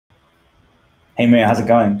Hey man, how's it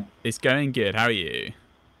going? It's going good. How are you?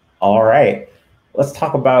 All right. Let's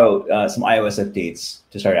talk about some iOS updates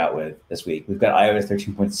to start out with this week. We've got iOS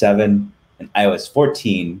 13.7 and iOS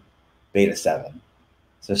 14 beta 7.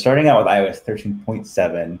 So starting out with iOS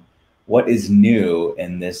 13.7, what is new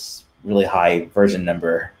in this really high version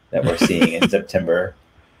number that we're seeing in September?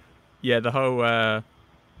 Yeah, the whole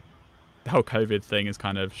COVID thing has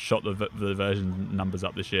kind of shot the version numbers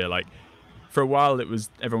up this year. Like for a while, it was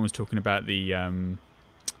everyone was talking about the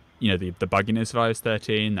bugginess of iOS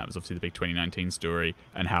 13. That was obviously the big 2019 story,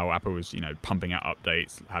 and how Apple was pumping out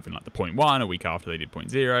updates, having like the point one a week after they did point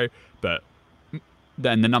zero. But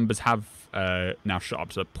then the numbers have now shot up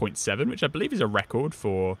to point seven, which I believe is a record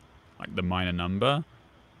for like the minor number.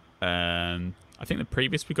 I think the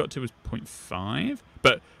previous we got to was point five,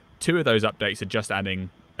 but two of those updates are just adding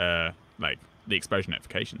like the exposure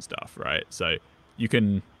notification stuff, right? So you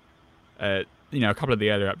can, a couple of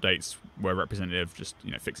the earlier updates were representative, just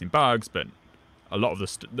fixing bugs, but a lot of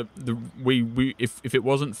the we if it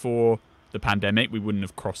wasn't for the pandemic, we wouldn't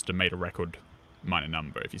have crossed and made a record minor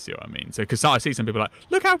number, if you see what I mean. So because I see some people like,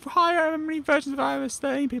 look how many versions of iOS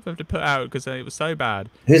 13 people have to put out because it was so bad.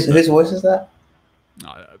 Whose But voice is that?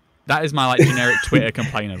 uh, that is my like generic Twitter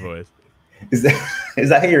complainer voice. Is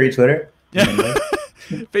that how you read Twitter? Yeah,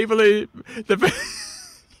 Mainly? people who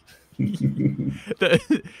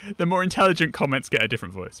the, the more intelligent comments get a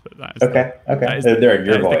different voice, but Okay, that okay. is They're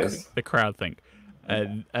your that is voice. the crowd think.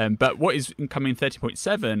 But what is coming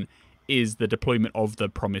 30.7 is the deployment of the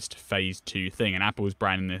promised phase 2 thing, and Apple is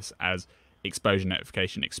branding this as Exposure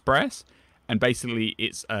Notification Express, and basically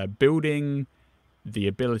it's building the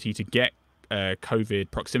ability to get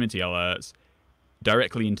COVID proximity alerts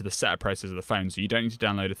directly into the setup process of the phone. So you don't need to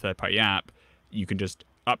download a third-party app. You can just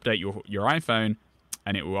update your iPhone,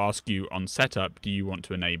 and it will ask you on setup, do you want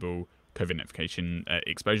to enable COVID notification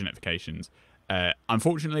exposure notifications?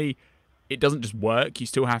 Unfortunately, it doesn't just work.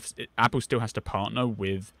 Apple still has to partner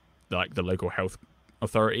with like the local health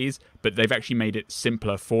authorities, but they've actually made it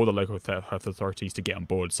simpler for the local health authorities to get on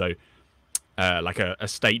board. So like a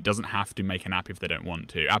state doesn't have to make an app if they don't want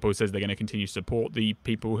to. Apple says they're going to continue to support the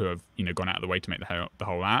people who have gone out of the way to make the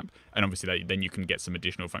whole app, and obviously then you can get some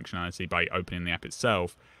additional functionality by opening the app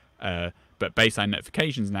itself. But baseline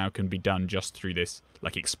notifications now can be done just through this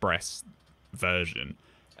like express version,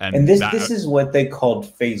 And and this that is what they called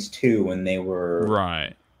phase two when they were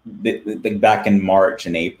right, back in March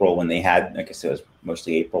and April when they had, I guess it was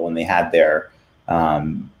mostly April when they had their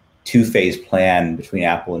two-phase plan between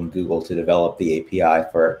Apple and Google to develop the API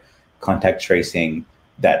for contact tracing.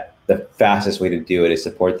 That the fastest way to do it is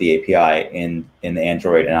support the API in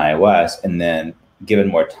Android and iOS, and then given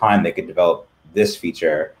more time, they could develop this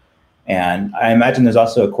feature. And I imagine there's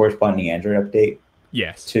also a corresponding Android update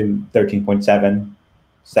yes, to 13.7.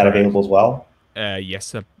 Is that correct. available as well?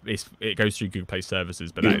 Yes, it goes through Google Play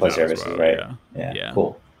Services, but that Google is Play out as Services, well. right? Yeah, Yeah, yeah.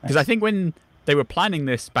 cool. Because I Nice. think when they were planning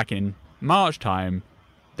this back in March time,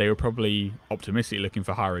 they were probably optimistically looking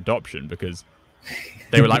for higher adoption because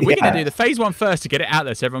they were like, we're going to do Yeah, the phase one first to get it out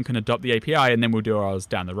there so everyone can adopt the API, and then we'll do ours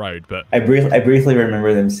down the road. But I briefly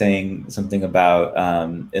remember them saying something about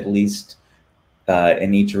at least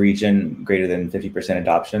in each region greater than 50%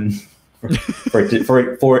 adoption for it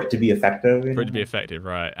to be effective. for it to be effective,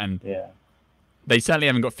 right? And Yeah. they certainly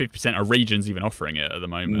haven't got 50% of regions even offering it at the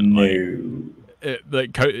moment. Like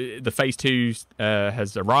No. the phase two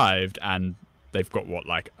has arrived, and they've got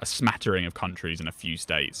like a smattering of countries and a few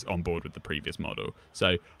states on board with the previous model.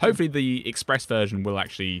 So hopefully the express version will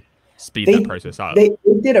actually speed that They process up. they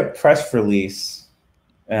did a press release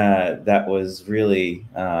that was really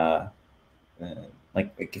uh,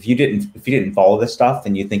 like if you didn't follow this stuff,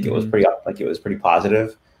 then you think it was Hmm. pretty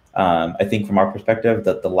positive. I think from our perspective,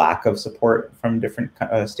 that the lack of support from different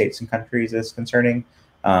states and countries is concerning,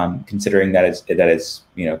 considering that it's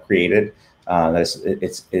created that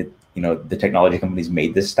it's the technology companies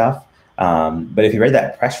made this stuff. But if you read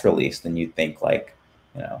that press release, then you'd think like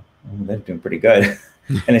they're doing pretty good.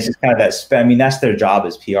 And it's just kind of that spin. I mean, that's their job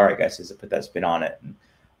as PR, I guess, is to put that spin on it. And,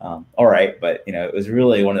 all right, but it was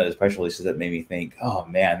really one of those press releases that made me think, oh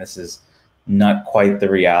man, this is not quite the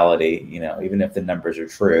reality. Even if the numbers are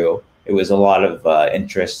true, it was a lot of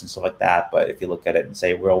interest and stuff like that. But if you look at it and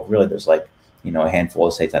say, well, really, there's like a handful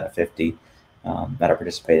of states out of 50 that are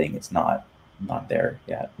participating. It's not there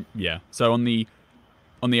yet. Yeah. So on the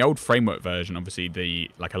old framework version, obviously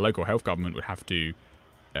the like a local health government would have to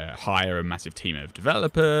hire a massive team of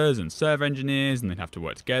developers and server engineers, and they'd have to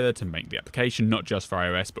work together to make the application, not just for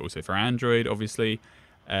iOS but also for Android. Obviously,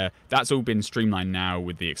 that's all been streamlined now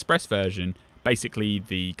with the Express version. Basically,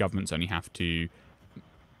 the governments only have to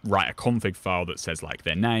write a config file that says like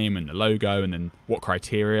their name and the logo and then what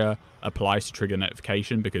criteria applies to trigger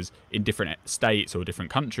notification, because in different states or different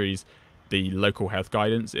countries, the local health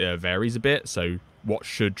guidance varies a bit. So what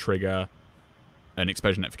should trigger an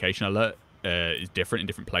exposure notification alert is different in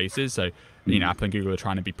different places. So, Apple and Google are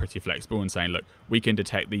trying to be pretty flexible and saying, look, we can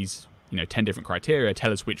detect these, 10 different criteria,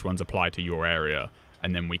 tell us which ones apply to your area,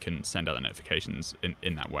 and then we can send out the notifications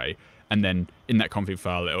in that way. And then in that config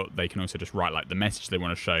file, they can also just write like the message they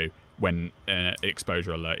want to show when an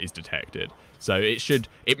exposure alert is detected. So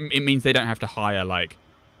it means they don't have to hire like,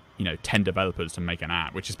 10 developers to make an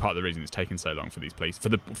app, which is part of the reason it's taken so long for these places. For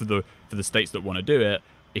the states that want to do it,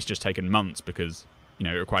 it's just taken months because it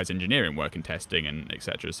requires engineering work and testing and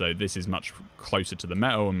etc. So this is much closer to the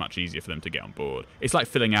metal and much easier for them to get on board. It's like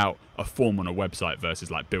filling out a form on a website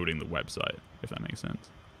versus like building the website, if that makes sense.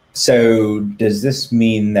 So does this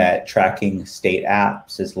mean that tracking state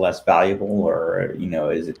apps is less valuable, or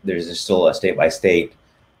there's still a state by state,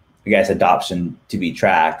 I guess, adoption to be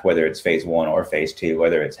tracked, whether it's phase 1 or phase 2,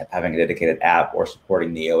 whether it's having a dedicated app or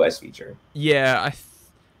supporting the iOS feature? Yeah,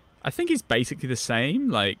 I think it's basically the same.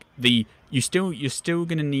 Like you're still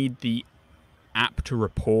going to need the app to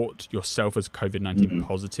report yourself as COVID-19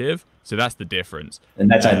 positive. So that's the difference.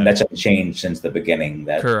 And that's changed since the beginning.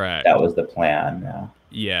 Correct. That was the plan. Yeah.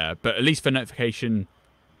 Yeah, but at least for notification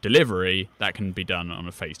delivery, that can be done on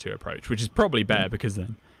a phase 2 approach, which is probably better because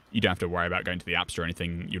then you don't have to worry about going to the App Store or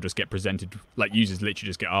anything. You'll just get presented, like users literally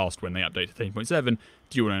just get asked when they update to 13.7,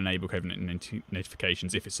 do you want to enable COVID-19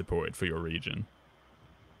 notifications if it's supported for your region?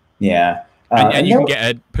 Yeah. And you can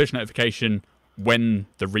get a push notification when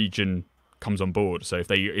the region comes on board. So if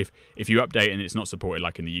you update and it's not supported,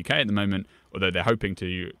 like in the UK at the moment, although they're hoping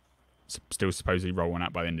to still supposedly roll one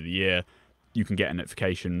out by the end of the year, you can get a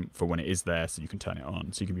notification for when it is there, so you can turn it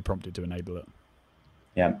on. So you can be prompted to enable it.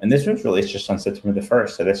 Yeah, and this was released just on September the 1st,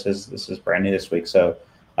 so this is brand new this week. So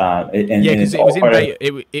because it was in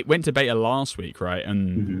beta. It went to beta last week, right?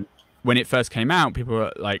 And when it first came out, people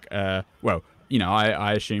were like, I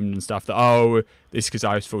assumed and stuff that this because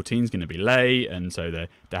iOS 14 is going to be late, and so they're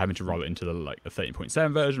having to roll it into the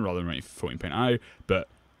 13.7 version rather than waiting for 14.0. But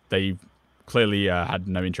they clearly had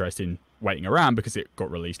no interest in waiting around because it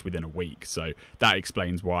got released within a week. So that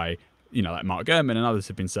explains why like Mark Gurman and others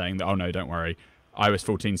have been saying that, oh no, don't worry, iOS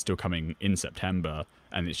 14 is still coming in September,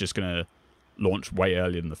 and it's just going to launch way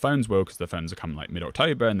earlier than the phones will, because the phones are coming like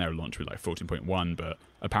mid-October and they'll launch with 14.1. But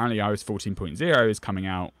apparently iOS 14.0 is coming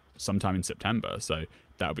out sometime in September, so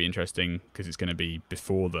that'll be interesting because it's going to be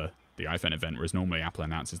before the iPhone event, whereas normally Apple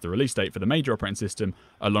announces the release date for the major operating system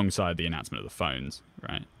alongside the announcement of the phones,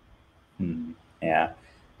 right? Yeah, I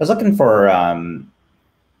was looking for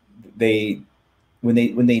when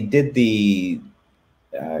they did the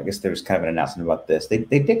I guess there was kind of an announcement about this. They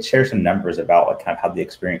did share some numbers about kind of how the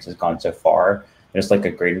experience has gone so far. There's like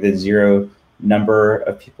a greater than 0 number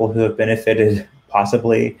of people who have benefited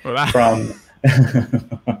possibly from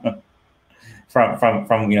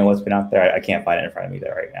what's been out there. I can't find it in front of me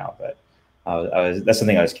there right now, but that's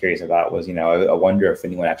something I was curious about. Was I wonder if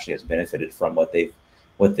anyone actually has benefited from what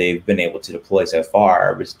they've been able to deploy so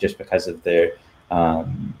far, was just because of their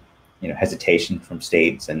hesitation from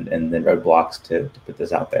states and then roadblocks to put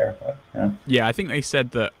this out there. But, yeah, I think they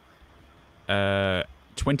said that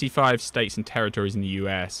 25 states and territories in the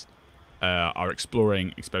US are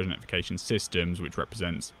exploring exposure notification systems, which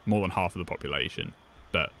represents more than half of the population.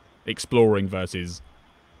 But exploring versus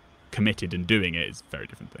committed and doing it is very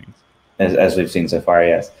different things. As we've seen so far,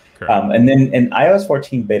 yes. And then in iOS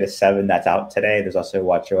 14 beta 7, that's out today. There's also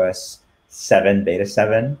watchOS 7 beta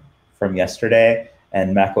 7 from yesterday,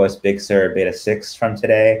 and macOS Big Sur beta 6 from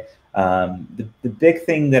today. The big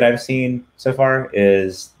thing that I've seen so far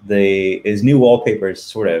is new wallpapers,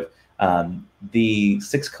 sort of. The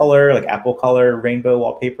 6-color, like Apple color rainbow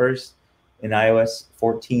wallpapers in iOS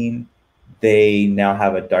 14, they now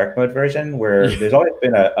have a dark mode version where there's always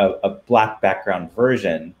been a black background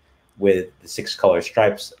version with the 6-color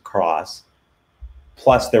stripes across.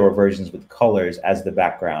 Plus there were versions with colors as the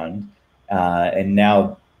background. And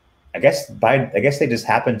now I guess they just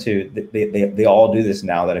happen to they all do this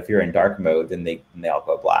now, that if you're in dark mode, then they all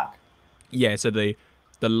go black. Yeah, so the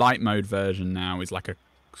light mode version now is like a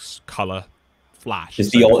color flash. It's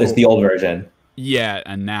the old version. Yeah,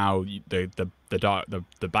 and now the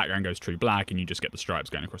background goes true black, and you just get the stripes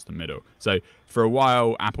going across the middle. So for a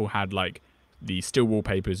while, Apple had like the still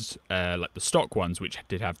wallpapers, like the stock ones, which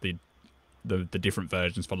did have the different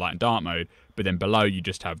versions for light and dark mode, but then below you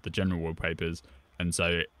just have the general wallpapers. And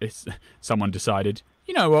so someone decided,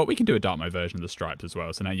 you know what, we can do a dark mode version of the stripes as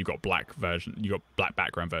well. So now you've got black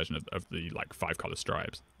background version of the like 5-color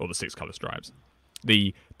stripes or the 6-color stripes.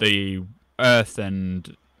 The earth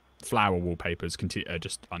and flower wallpapers are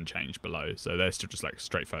just unchanged below, so they're still just like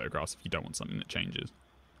straight photographs if you don't want something that changes.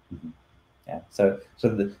 Mm-hmm. Yeah, so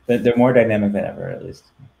they're more dynamic than ever, at least.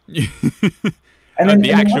 And then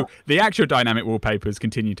the actual dynamic wallpapers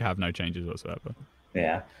continue to have no changes whatsoever.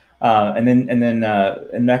 Yeah, and then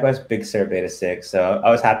in macOS Big Sur Beta 6, so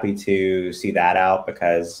I was happy to see that out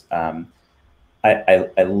because I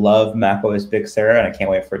love macOS Big Sur and I can't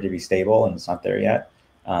wait for it to be stable, and it's not there yet.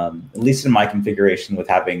 At least in my configuration with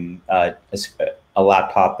having a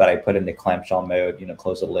laptop that I put into clamshell mode,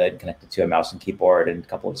 close the lid, connected to a mouse and keyboard and a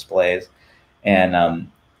couple of displays. And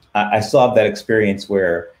I still have that experience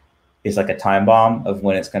where it's like a time bomb of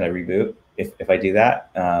when it's going to reboot if I do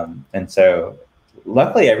that. And so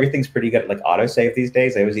luckily everything's pretty good at like autosave these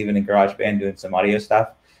days. I was even in GarageBand doing some audio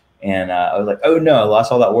stuff, and I was like, oh no, I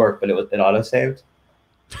lost all that work, but it autosaved.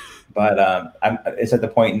 But it's at the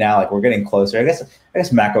point now, like we're getting closer. I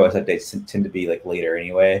guess macOS updates tend to be like later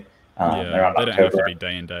anyway. Around they October. don't have to be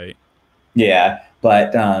day and date. Yeah,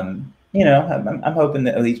 but I'm hoping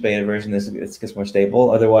that at least beta version this gets more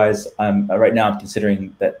stable. Otherwise, right now I'm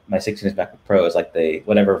considering that my 16-inch MacBook Pro is like the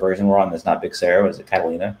whatever version we're on that's not Big Sur. Was it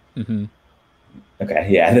Catalina? Mm-hmm. Okay,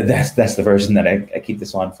 yeah, that's the version that I keep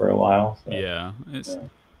this on for a while. So. Yeah,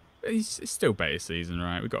 it's still beta season,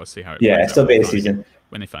 right? We've got to see how it. Yeah, it's still beta season.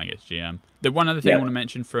 When they finally get GM. The one other thing I want to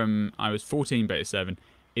mention from iOS 14 beta 7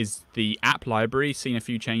 is the app library seen a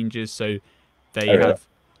few changes. So they have.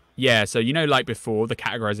 Yeah, so like before, the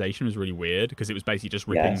categorization was really weird because it was basically just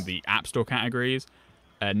ripping the App Store categories.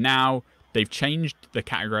 Now they've changed the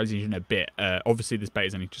categorization a bit. Obviously, this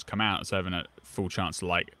beta's only just come out, so I haven't a full chance to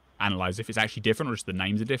like analyze if it's actually different or just the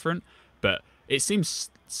names are different. But it seems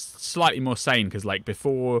slightly more sane because like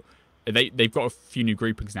before, they've got a few new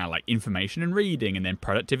groupings now, like information and reading, and then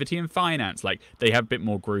productivity and finance. Like they have a bit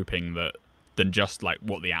more grouping than just like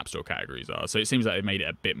what the App Store categories are. So it seems like they've made it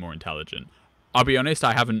a bit more intelligent. I'll be honest,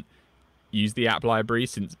 I haven't used the app library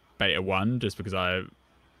since beta 1 just because I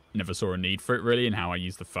never saw a need for it really in how I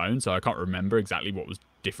use the phone, so I can't remember exactly what was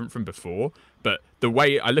different from before. But the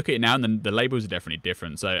way I look at it now, and then the labels are definitely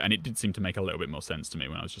different, and it did seem to make a little bit more sense to me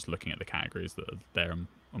when I was just looking at the categories that are there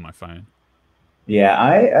on my phone. Yeah,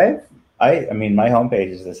 I mean, my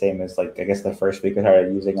homepage is the same as like I guess the first week I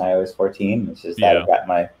started using iOS 14. It's just that I've got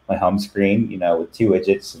my home screen, with 2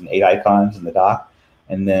 widgets and 8 icons in the dock.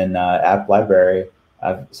 And then app library.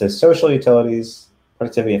 So social utilities,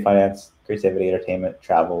 productivity and finance, creativity, entertainment,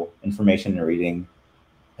 travel, information and reading.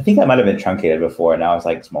 I think that might have been truncated before. Now it's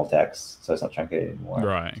like small text, so it's not truncated anymore.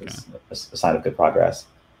 Right. Okay. It's a sign of good progress.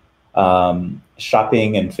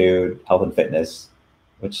 Shopping and food, health and fitness,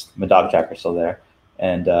 which my dog tracker's still there,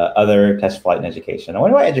 and other, test flight and education. I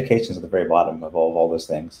wonder why education is at the very bottom of all those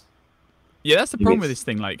things. Yeah, that's the problem with this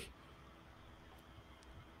thing. Like,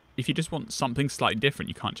 if you just want something slightly different,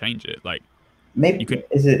 you can't change it. Like, maybe you could,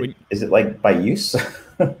 is it like by use?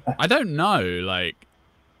 I don't know. Like,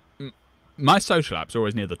 my social apps are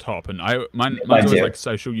always near the top, and mine's always like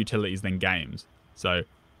social utilities then games. So,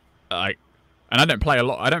 like, and I don't play a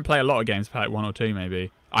lot. I don't play a lot of games. Play like 1 or 2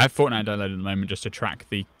 maybe. I have Fortnite downloaded at the moment just to track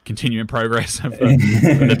the continuing progress of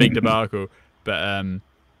the big debacle. But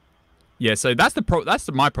yeah, so that's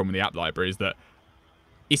my problem with the app library is that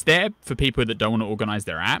it's there for people that don't want to organize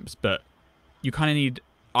their apps, but you kind of need.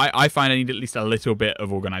 I find I need at least a little bit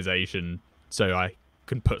of organization so I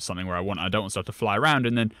can put something where I want. I don't want stuff to fly around.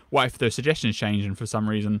 And then what if the suggestions change and for some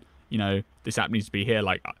reason, this app needs to be here?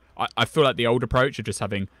 Like I feel like the old approach of just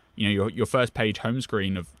having, your first page home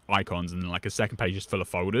screen of icons and then like a second page is full of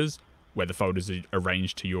folders where the folders are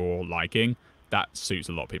arranged to your liking. That suits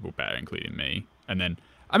a lot of people better, including me. And then,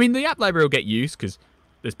 I mean, the app library will get used because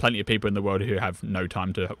there's plenty of people in the world who have no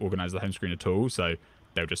time to organize the home screen at all. So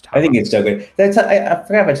they'll just. I think it's so good. I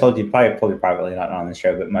forgot if I told you. Probably told you privately, not on the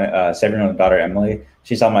show. But my 7-year-old daughter Emily,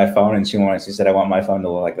 she saw my phone and she said, "I want my phone to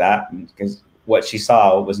look like that." Because what she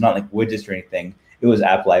saw was not like widgets or anything. It was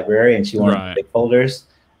app library, and she wanted big folders.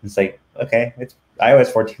 It's like, okay, it's iOS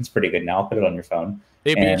 14 is pretty good now. I'll put it on your phone.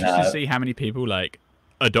 It'd be interesting to see how many people like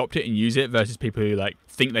adopt it and use it versus people who like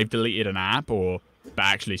think they've deleted an app but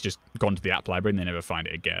actually it's just gone to the app library and they never find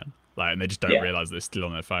it again. Like, and they just don't realize that it's still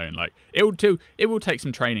on their phone. Like, it will take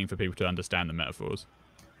some training for people to understand the metaphors.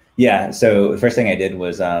 Yeah. So the first thing I did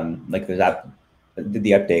was like did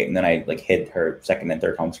the update, and then I like hid her second and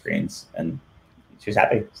third home screens, and she was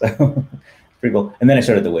happy. So pretty cool. And then I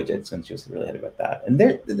started the widgets, and she was really happy about that. And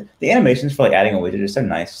the animations for like adding a widget is so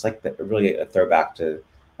nice. It's like really a throwback to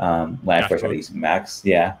when I first started using Macs.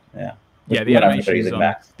 Yeah. Yeah, the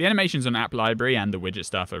animations on App Library and the widget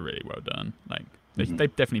stuff are really well done. Like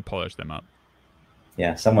they've definitely polished them up.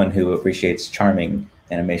 Yeah, someone who appreciates charming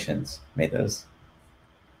animations made those.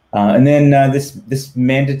 And then this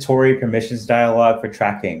mandatory permissions dialog for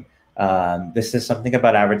tracking. This is something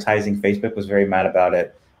about advertising. Facebook was very mad about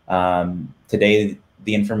it. Today,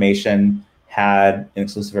 the information had an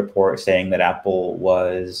exclusive report saying that Apple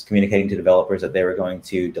was communicating to developers that they were going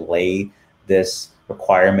to delay this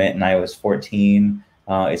requirement in iOS 14.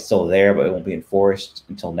 It's still there, but it won't be enforced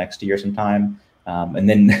until next year sometime. And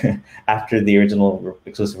then after the original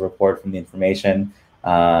exclusive report from the information,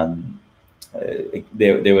 there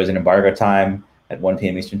was an embargo time at 1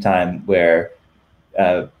 p.m. Eastern time where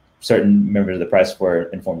certain members of the press were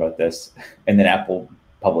informed about this, and then Apple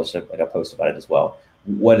published a post about it as well.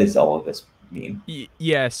 What does all of this mean?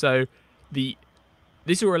 Yeah, so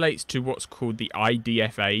this all relates to what's called the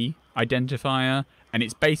IDFA identifier, and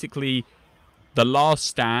it's basically the last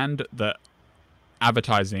stand that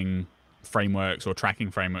advertising frameworks or tracking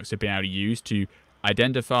frameworks have been able to use to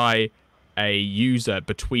identify a user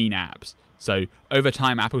between apps. So over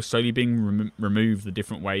time, Apple's slowly being removed the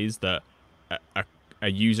different ways that a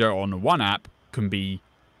user on one app can be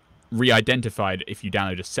re-identified if you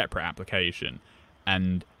download a separate application.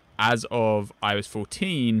 And as of iOS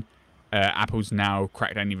 14, Apple's now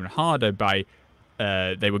cracked down even harder by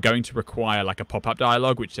they were going to require like a pop-up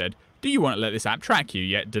dialog which said, "Do you want to let this app track you?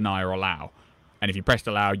 Yet deny or allow." And if you pressed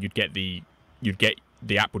allow, the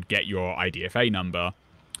app would get your IDFA number.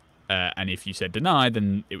 And if you said deny,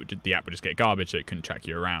 then the app would just get garbage, so it couldn't track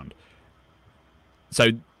you around. So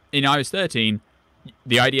in iOS 13,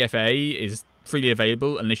 the IDFA is freely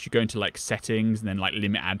available unless you go into like settings and then like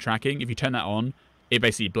limit ad tracking. If you turn that on, it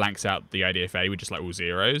basically blanks out the IDFA with just like all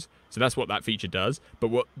zeros. So that's what that feature does. But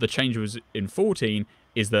what the change was in 14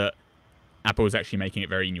 is that Apple is actually making it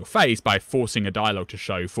very in your face by forcing a dialog to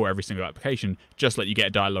show for every single application, just like you get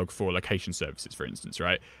a dialog for location services, for instance,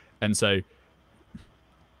 right? And so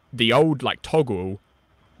the old like toggle,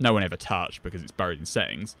 no one ever touched because it's buried in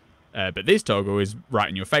settings. But this toggle is right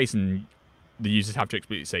in your face, and the users have to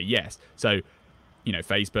explicitly say yes. So, you know,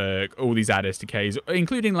 Facebook, all these ad SDKs,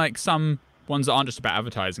 including like some ones that aren't just about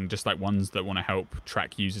advertising, just like ones that want to help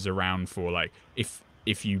track users around for like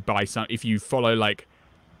if you follow like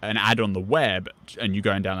an ad on the web and you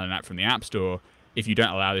go and download an app from the App Store, if you don't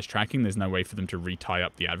allow this tracking, there's no way for them to retie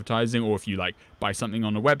up the advertising. Or if you like buy something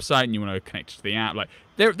on a website and you want to connect to the app, like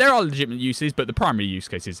there are legitimate uses, but the primary use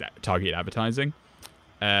case is targeted advertising.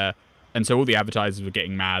 And so all the advertisers were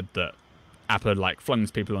getting mad that Apple had like flung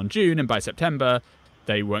these people on June, and by September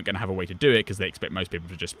they weren't going to have a way to do it because they expect most people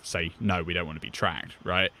to just say no, we don't want to be tracked,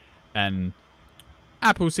 right? And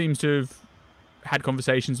Apple seems to have had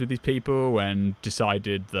conversations with these people and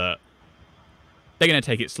decided that they're going to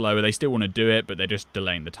take it slower. They still want to do it, but they're just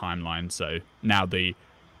delaying the timeline. So now the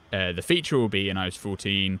feature will be in iOS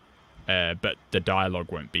 14, but the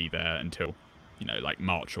dialogue won't be there until, you know, like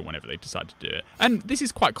March or whenever they decide to do it. And this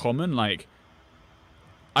is quite common. Like,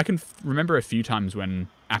 I can remember a few times when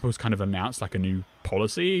Apple's kind of announced like a new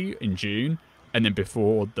policy in June, and then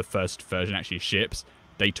before the first version actually ships,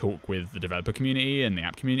 they talk with the developer community and the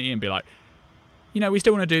app community and be like, you know, we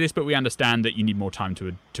still want to do this, but we understand that you need more time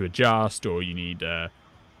to adjust, or you need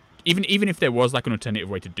even if there was like an alternative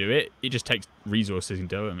way to do it, it just takes resources and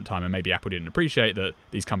development time, and maybe Apple didn't appreciate that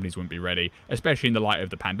these companies wouldn't be ready, especially in the light of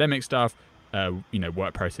the pandemic stuff. You know,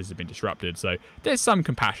 work processes have been disrupted, so there's some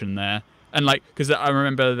compassion there. And like, because I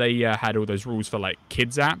remember they had all those rules for like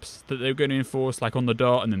kids apps that they were going to enforce like on the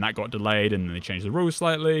dot, and then that got delayed, and then they changed the rules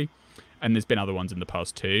slightly. And there's been other ones in the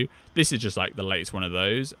past too. This is just like the latest one of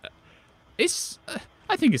those.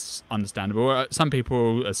 I think it's understandable. Some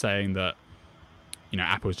people are saying that, you know,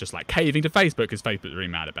 Apple's just like caving to Facebook because Facebook's really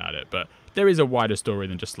mad about it. But there is a wider story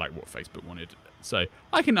than just like what Facebook wanted. So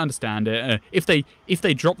I can understand it. If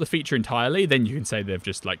they drop the feature entirely, then you can say they've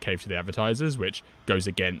just like caved to the advertisers, which goes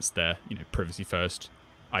against their, you know, privacy first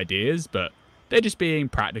ideas. But they're just being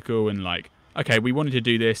practical and like, okay, we wanted to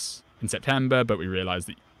do this in September, but we realized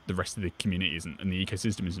that the rest of the community isn't, and the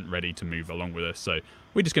ecosystem isn't ready to move along with us. So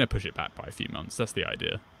we're just going to push it back by a few months. That's the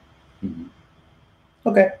idea. Mm-hmm.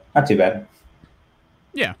 Okay, not too bad.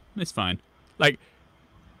 Yeah, it's fine. Like,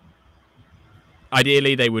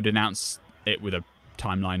 ideally, they would announce it with a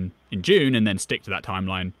timeline in June and then stick to that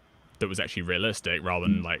timeline that was actually realistic, rather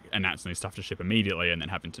than like announcing stuff to ship immediately and then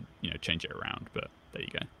having to, you know, change it around. But there you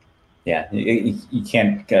go. Yeah, you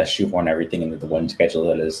can't shoehorn everything into the one schedule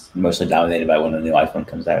that is mostly dominated by when the new iPhone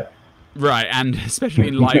comes out. Right, and especially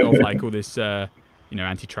in light of like all this, you know,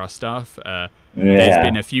 antitrust stuff. There's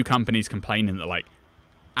been a few companies complaining that like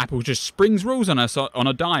Apple just springs rules on us on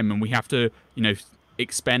a dime, and we have to, you know,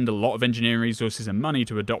 expend a lot of engineering resources and money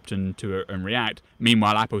to adopt and react.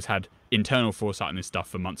 Meanwhile, Apple's had internal foresight on this stuff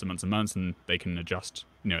for months and months and months, and they can adjust,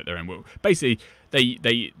 at their own will. Basically,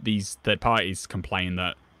 these third parties complain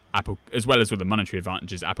that Apple, as well as with the monetary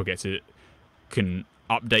advantages, Apple can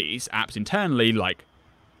update its apps internally, like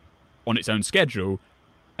on its own schedule,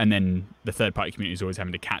 and then the third party community is always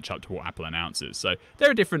having to catch up to what Apple announces. So there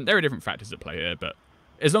are different factors at play here, but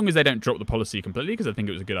as long as they don't drop the policy completely, because I think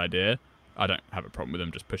it was a good idea, I don't have a problem with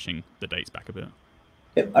them just pushing the dates back a bit.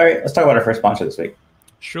 Yep. All right, let's talk about our first sponsor this week.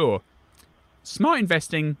 Sure. Smart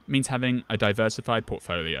investing means having a diversified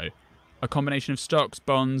portfolio, a combination of stocks,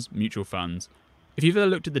 bonds, mutual funds. If you've ever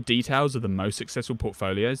looked at the details of the most successful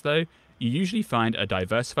portfolios, though, you usually find a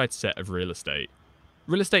diversified set of real estate.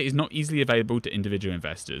 Real estate is not easily available to individual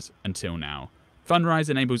investors until now. Fundrise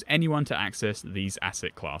enables anyone to access these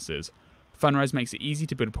asset classes. Fundrise makes it easy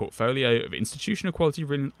to build a portfolio of institutional quality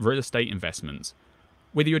real estate investments.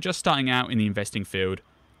 Whether you're just starting out in the investing field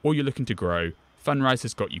or you're looking to grow, Fundrise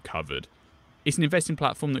has got you covered. It's an investing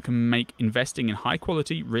platform that can make investing in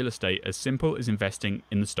high-quality real estate as simple as investing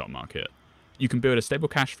in the stock market. You can build a stable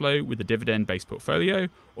cash flow with a dividend-based portfolio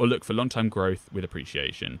or look for long-term growth with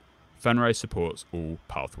appreciation. Fundrise supports all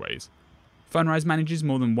pathways. Fundrise manages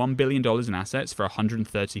more than $1 billion in assets for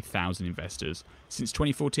 130,000 investors. Since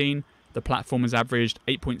 2014, the platform has averaged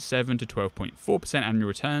 8.7 to 12.4% annual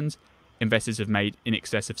returns. Investors have made in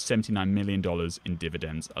excess of $79 million in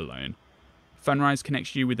dividends alone. Fundrise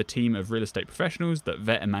connects you with a team of real estate professionals that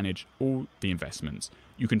vet and manage all the investments.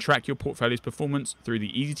 You can track your portfolio's performance through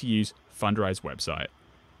the easy-to-use Fundrise website.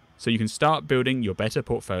 So you can start building your better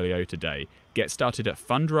portfolio today. Get started at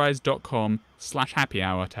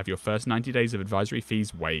fundrise.com/happyhour to have your first 90 days of advisory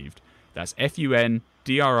fees waived. That's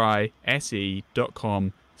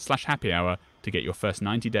fundrise.com/happyhour to get your first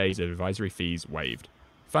 90 days of advisory fees waived.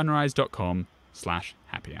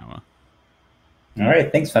 Fundrise.com/happyhour. All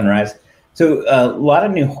right, thanks, Fundrise. So a lot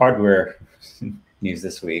of new hardware news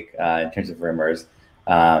this week in terms of rumors.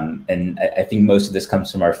 And I think most of this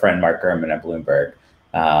comes from our friend Mark Gurman at Bloomberg.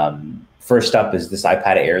 First up is this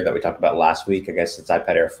iPad Air that we talked about last week. I guess it's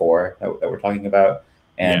iPad Air 4 that we're talking about.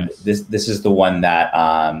 And yes, this is the one that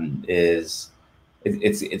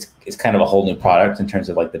it's kind of a whole new product in terms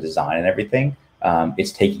of like the design and everything.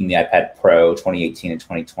 It's taking the iPad Pro 2018 and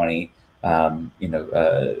 2020,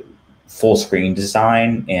 full screen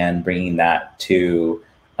design and bringing that to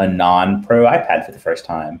a non-Pro iPad for the first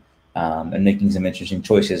time, and making some interesting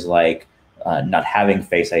choices like not having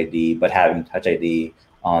Face ID, but having Touch ID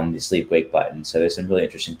on the sleep wake button. So there's some really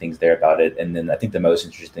interesting things there about it. And then I think the most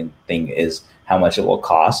interesting thing is how much it will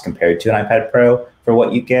cost compared to an iPad Pro for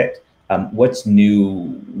what you get. What's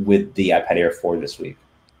new with the iPad Air 4 this week?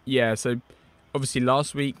 Yeah, so obviously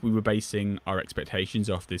last week we were basing our expectations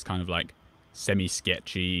off this kind of like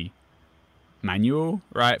semi-sketchy manual,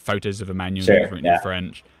 right? Photos of a manual written in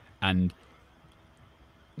French, and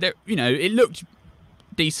there, it looked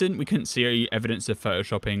decent. We couldn't see any evidence of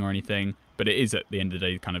photoshopping or anything, but it is at the end of the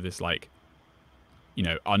day kind of this like,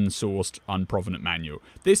 unsourced, unprovenant manual.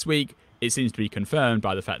 This week it seems to be confirmed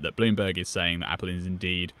by the fact that Bloomberg is saying that Apple is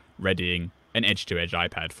indeed readying an edge-to-edge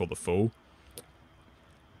iPad for the fall.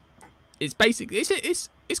 It's basically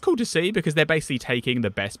it's cool to see because they're basically taking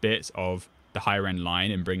the best bits of the higher end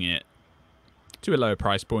line and bringing it to a lower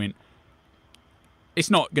price point. It's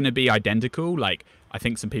not going to be identical. Like, I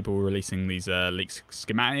think some people were releasing these leaked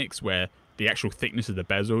schematics where the actual thickness of the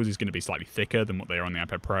bezels is going to be slightly thicker than what they are on the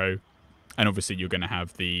iPad Pro. And obviously you're going to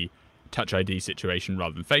have the Touch ID situation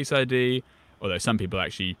rather than Face ID, although some people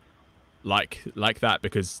actually like that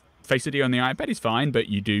because Face ID on the iPad is fine, but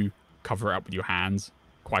you do cover it up with your hands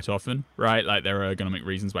quite often, right? Like, there are ergonomic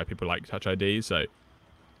reasons why people like Touch ID, so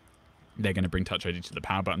they're going to bring Touch ID to the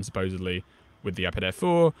power button supposedly with the iPad Air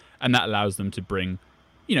 4, and that allows them to bring,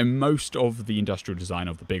 most of the industrial design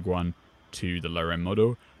of the big one to the lower end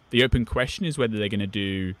model. The open question is whether they're going to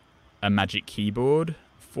do a Magic Keyboard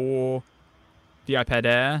for the iPad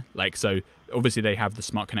Air. Like, so obviously they have the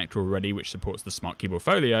Smart Connector already, which supports the Smart Keyboard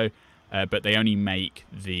Folio, but they only make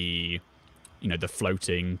the, the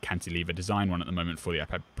floating cantilever design one at the moment for the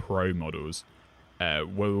iPad Pro models.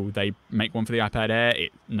 Will they make one for the iPad Air?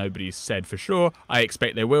 Nobody's said for sure. I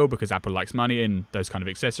expect they will because Apple likes money and those kind of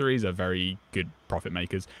accessories are very good profit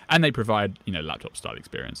makers, and they provide, laptop style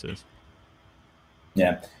experiences.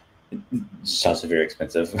 Yeah, it's also very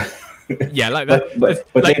expensive. Yeah, like that. But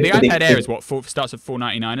the iPad Air is starts at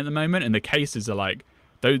 $499 at the moment, and the cases are like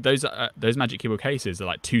those Magic Keyboard cases are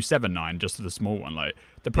like $279 just for the small one. Like,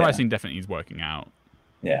 the pricing definitely is working out.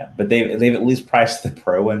 Yeah, but they've at least priced the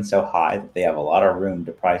Pro one so high that they have a lot of room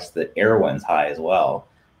to price the Air ones high as well,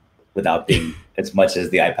 without being as much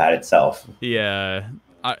as the iPad itself. Yeah,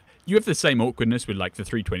 you have the same awkwardness with like the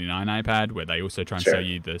 329 iPad, where they also try and Sure. sell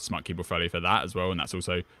you the Smart Keyboard Folio for that as well, and that's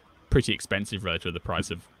also pretty expensive relative to the price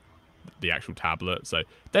of the actual tablet. So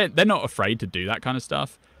they're not afraid to do that kind of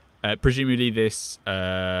stuff. Presumably, this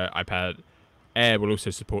iPad Air will also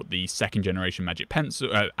support the second generation Magic Pencil,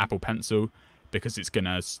 Apple Pencil, because it's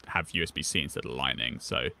gonna have USB-C instead of Lightning.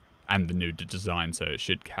 So and the new design, so it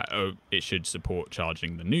should support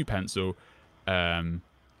charging the new Pencil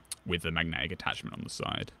with the magnetic attachment on the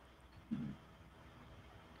side.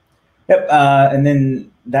 Yep, and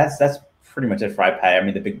then that's pretty much it for iPad. I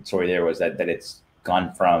mean, the big story there was that it's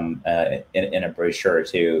gone from in a brochure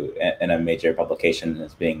to in a major publication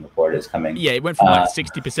that's being reported as coming. Yeah, it went from like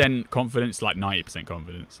 60% confidence to like 90%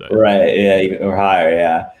 confidence. So. Right, yeah, or higher,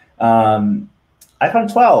 yeah.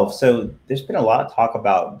 iPhone 12. So there's been a lot of talk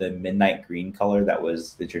about the midnight green color that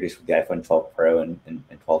was introduced with the iPhone 12 Pro and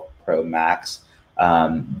 12 Pro Max.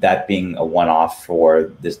 That being a one-off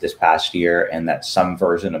for this past year, and that some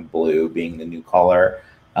version of blue being the new color.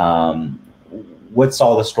 What's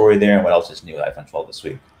all the story there, and what else is new with iPhone 12 this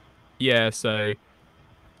week? Yeah, so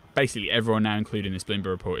basically everyone now, including this Bloomberg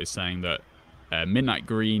report, is saying that midnight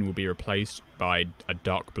green will be replaced by a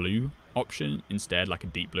dark blue option instead, like a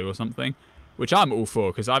deep blue or something, which I'm all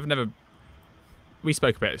for, because we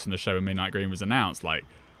spoke about this in the show when midnight green was announced. Like,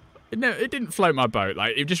 it didn't float my boat.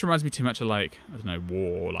 Like, it just reminds me too much of, like, I don't know,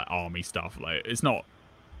 war, like army stuff. Like, it's not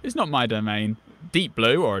my domain. Deep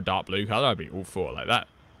blue or a dark blue color, I'd be all for. Like that.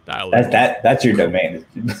 That's your domain.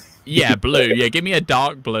 Yeah, blue. Yeah, give me a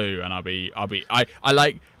dark blue, and I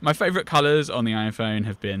like, my favorite colors on the iPhone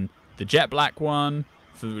have been the jet black one,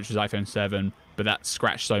 which was iPhone 7, but that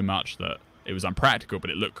scratched so much that it was unpractical, but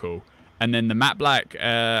it looked cool. And then the matte black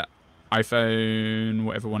iPhone,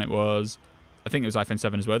 whatever one it was, I think it was iPhone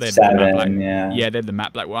 7 as well. They had the matte black. Yeah, they had the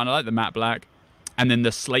matte black one. I like the matte black. And then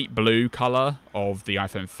the slate blue color of the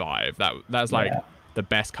iPhone 5. That's like the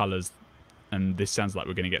best colors. And this sounds like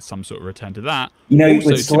we're going to get some sort of return to that. You know, also,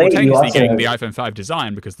 with slate, you also getting the iPhone 5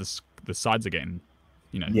 design, because the sides are getting,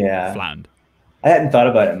 flattened. I hadn't thought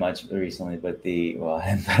about it much recently, but I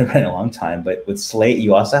hadn't thought about it in a long time. But with slate,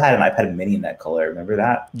 you also had an iPad Mini in that color. Remember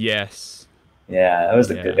that? Yes. Yeah, that was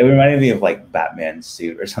it reminded me of like Batman's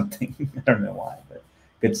suit or something. I don't know why, but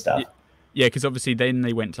good stuff. Yeah, because obviously then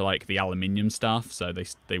they went to like the aluminium stuff, so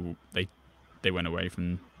they went away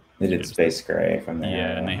from. They did space gray from there.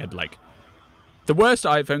 Yeah, and they had like the worst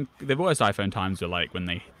iPhone times were like when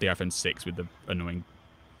the iPhone 6 with the annoying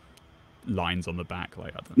lines on the back.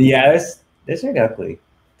 Like, I don't know. Yeah, this are ugly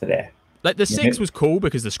today. Like the 6 was cool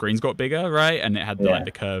because the screens got bigger, right? And it had like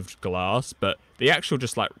the curved glass, but the actual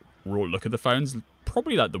just like raw look of the phone's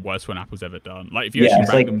probably like the worst one Apple's ever done. Like, if you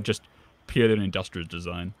actually rank them just purely on industrial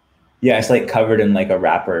design. Yeah, it's like covered in like a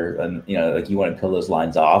wrapper, and like you want to peel those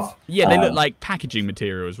lines off. Yeah, they look like packaging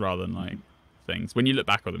materials rather than like things. When you look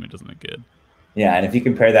back on them, it doesn't look good. Yeah, and if you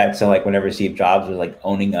compare that to like whenever Steve Jobs was like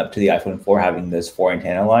owning up to the iPhone 4 having those 4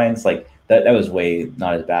 antenna lines, like that was way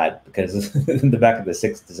not as bad, because in the back of the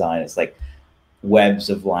 6 design, it's like webs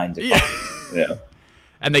of lines.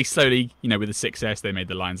 And they slowly, with the 6S, they made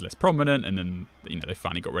the lines less prominent, and then they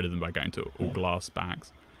finally got rid of them by going to all glass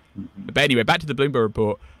backs. Mm-hmm. But anyway, back to the Bloomberg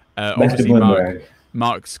report. Obviously,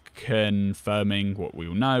 Mark's confirming what we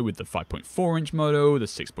all know with the 5.4-inch model, the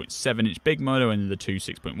 6.7-inch big model, and the two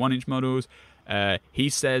 6.1-inch models. He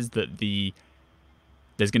says that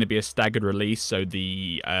there's going to be a staggered release, so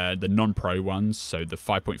the non-Pro ones, so the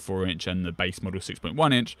 5.4-inch and the base model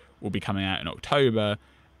 6.1-inch, will be coming out in October,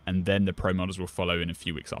 and then the Pro models will follow in a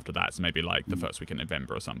few weeks after that, so maybe like the first week in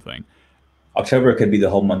November or something. October could be the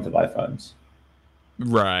whole month of iPhones.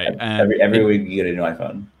 Right. Every week you get a new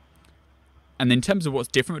iPhone. And in terms of what's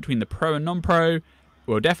different between the Pro and non-Pro,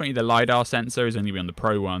 well, definitely the LiDAR sensor is only on the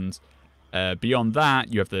Pro ones. Beyond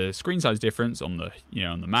that, you have the screen size difference on the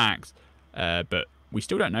on the Max, but we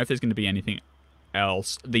still don't know if there's going to be anything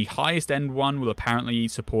else. The highest end one will apparently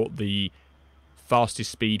support the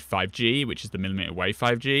fastest speed 5G, which is the millimeter wave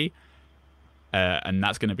 5G, and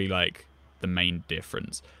that's going to be like the main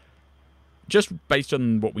difference. Just based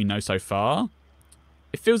on what we know so far,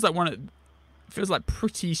 it feels like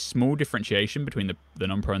pretty small differentiation between the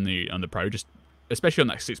non-Pro and the Pro, just especially on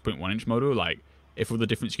that 6.1-inch model. Like, if all the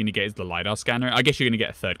difference you're going to get is the LiDAR scanner, I guess you're going to get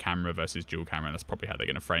a third camera versus dual camera, and that's probably how they're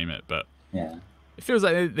going to frame it. But yeah, it feels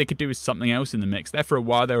like they could do with something else in the mix. There for a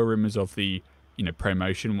while, there were rumors of the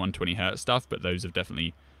ProMotion 120Hz stuff, but those have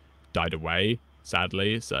definitely died away,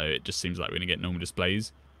 sadly. So it just seems like we're going to get normal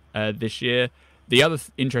displays this year. The other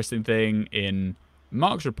interesting thing in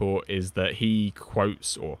Mark's report is that he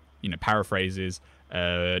quotes or paraphrases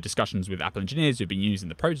discussions with Apple engineers who've been using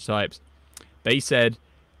the prototypes. They said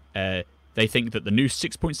They think that the new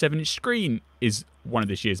 6.7-inch screen is one of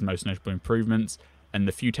this year's most notable improvements, and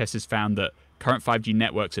the few testers found that current 5G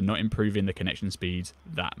networks are not improving the connection speeds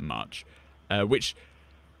that much, which,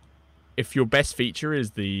 if your best feature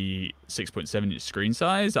is the 6.7-inch screen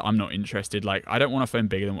size, I'm not interested. Like, I don't want a phone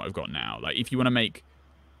bigger than what I've got now. Like, if you want to make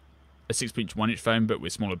a 6.1-inch phone but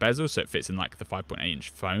with smaller bezels so it fits in like the 5.8-inch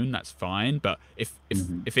phone, that's fine. But if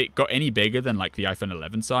it got any bigger than like the iPhone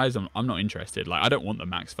 11 size, I'm not interested. Like, I don't want the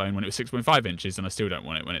Max phone when it was 6.5 inches, and I still don't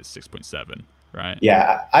want it when it's 6.7, right?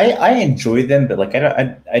 Yeah, I enjoy them, but like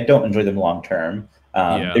I don't enjoy them long term.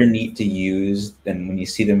 Yeah. They're neat to use, and when you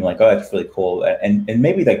see them, like, oh, that's really cool, and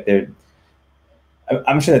maybe like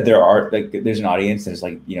I'm sure that there are, like, there's an audience that's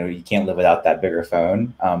like, you can't live without that bigger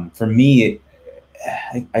phone. For me,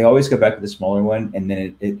 I always go back to the smaller one, and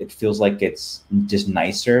then it feels like it's just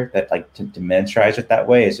nicer. That, like, to miniaturize it that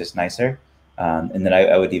way is just nicer. And then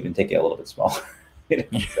I would even take it a little bit smaller.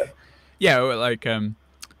 So, yeah, like I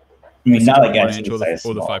mean, not like inch or the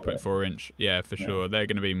 5.4 inch. Yeah, for sure. They're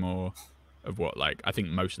going to be more of what, like, I think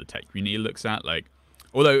most of the tech community looks at. Like,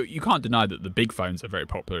 although you can't deny that the big phones are very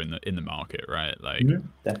popular in the market, right? Like,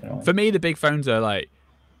 definitely. For me, the big phones are like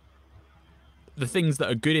the things that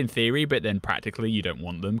are good in theory, but then practically you don't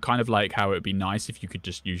want them. Kind of like how it would be nice if you could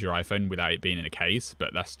just use your iPhone without it being in a case,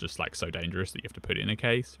 but that's just like so dangerous that you have to put it in a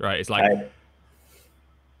case, right? It's like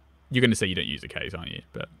you're going to say you don't use a case, aren't you?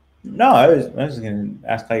 But no, I was going to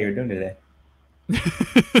ask how you're doing today.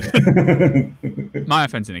 My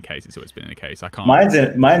iPhone's in a case. It's always been in a case. I can't.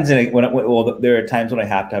 Mine's in a, well, there are times when I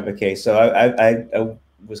have to have a case. So I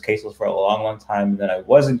was caseless for a long time, and then I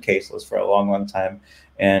wasn't caseless for a long time,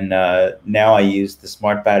 and now I use the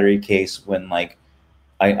smart battery case when, like,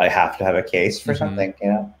 I have to have a case for something,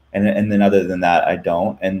 and then other than that, I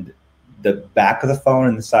don't. And the back of the phone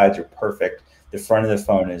and the sides are perfect. The front of the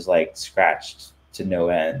phone is like scratched to no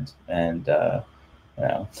end, and oh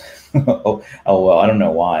well, I don't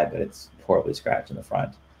know why, but it's horribly scratched in the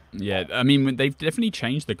front. Yeah, I mean, they've definitely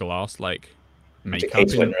changed the glass, like, makeup. The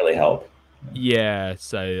case wouldn't really help. Yeah,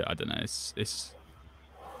 so I don't know. It's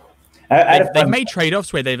they've made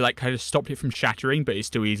trade-offs where they've, like, kind of stopped it from shattering, but it's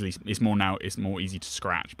still it's more easy to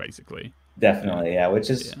scratch, basically. Definitely, yeah. Which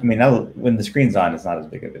is, I mean, when the screen's on, it's not as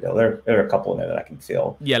big of a deal. There are a couple in there that I can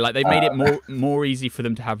feel. Yeah, like, they've made it more easy for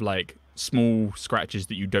them to have, like, small scratches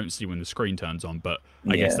that you don't see when the screen turns on, but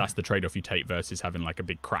I guess that's the trade-off you take versus having, like, a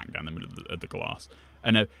big crack down the middle of the glass.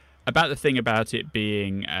 And about the thing about it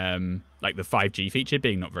being like the 5G feature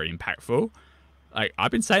being not very impactful, like,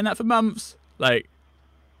 I've been saying that for months. Like,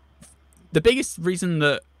 the biggest reason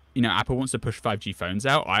that Apple wants to push 5G phones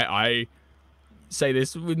out, I say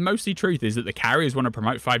this with mostly truth, is that the carriers want to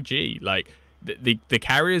promote 5G. Like, the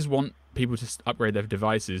carriers want people to upgrade their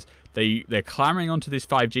devices. They're clamoring onto this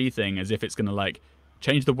 5G thing as if it's going to, like,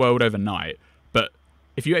 change the world overnight. But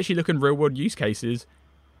if you actually look in real world use cases,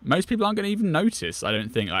 most people aren't going to even notice, I don't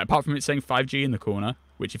think. Like, apart from it saying 5G in the corner,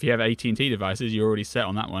 which if you have AT&T devices, you're already set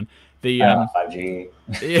on that one. The 5G.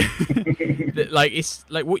 like, it's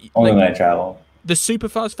like what only when I travel. The super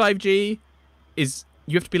fast 5G is,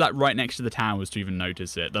 you have to be, like, right next to the towers to even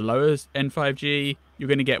notice it. The lowest end 5G, you're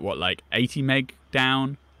going to get what, like 80 meg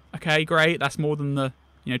down. Okay, great. That's more than the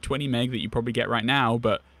 20 meg that you probably get right now.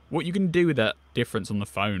 But what you can do with that difference on the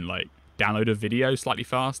phone, like download a video slightly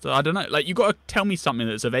faster. I don't know. Like, you got to tell me something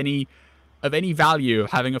that's of any value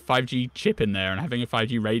of having a 5G chip in there and having a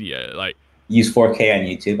 5G radio. Like, use 4K on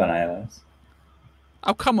YouTube on iOS.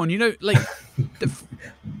 Oh, come on. Like,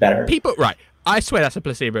 better people, right? I swear that's a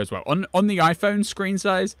placebo as well. On the iPhone screen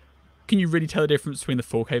size, can you really tell the difference between the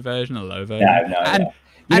 4K version and the low version? Yeah, I have no idea.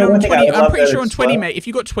 And on 20, I'm pretty sure on 20 meg, if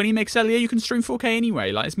you got 20 meg cellular, you can stream 4K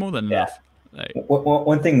anyway. Like, it's more than enough. Like,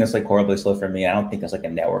 one thing that's, like, horribly slow for me, I don't think it's like a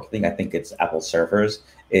network thing. I think it's Apple servers.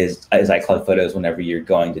 Is iCloud Photos. Whenever you're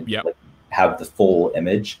going to like, have the full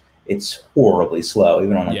image, it's horribly slow.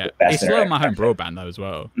 Even on, like, the best. It's slow on my home broadband though as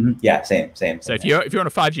well. Yeah, same. So if you're on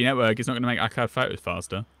a 5G network, it's not going to make iCloud Photos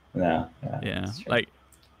faster. No. Yeah. Like,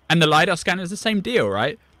 and the LiDAR scanner is the same deal,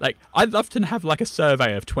 right? Like, I'd love to have, like, a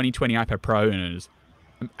survey of 2020 iPad Pro owners.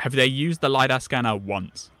 Have they used the LiDAR scanner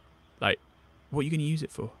once? Like, what are you going to use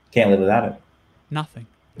it for? Can't live without it. Nothing.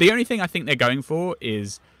 The only thing I think they're going for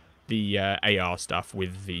is the AR stuff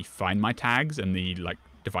with the Find My tags and the, like,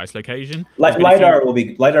 device location. LiDAR will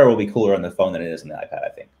be cooler on the phone than it is on the iPad, I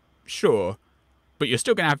think. Sure, but you're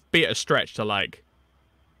still going to have to be at a stretch to, like,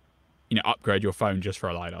 upgrade your phone just for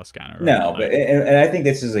a LiDAR scanner. Right? No, but and I think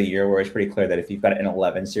this is a year where it's pretty clear that if you've got an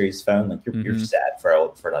 11 series phone, like, you're set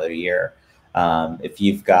for another year. If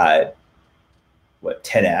you've got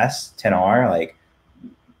 10S, 10R, like,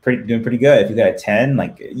 doing pretty good. If you got a 10,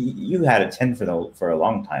 like, you had a 10 for a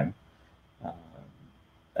long time.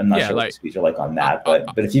 I'm not Yeah, sure what the like speeds are like on I, that, I,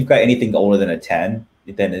 but if you've got anything older than a 10,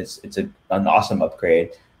 then an awesome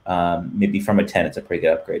upgrade. Maybe from a 10, it's a pretty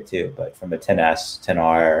good upgrade too. But from a 10s,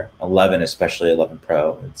 10R, 11, especially 11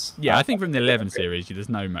 Pro, it's yeah, I not think from the a good 11 upgrade. series, there's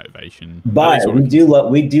no motivation. At least But what we can see.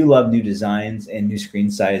 we do love new designs and new screen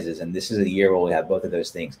sizes, and this is a year where we have both of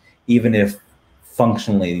those things, even if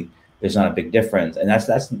functionally there's not a big difference. And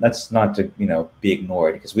that's not to be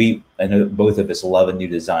ignored, because I know both of us love a new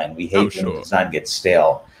design. We Oh, hate when the sure. design gets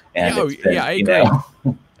stale, Yeah, and oh, it's yeah, been I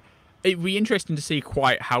agree. It'd be interesting to see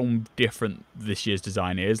quite how different this year's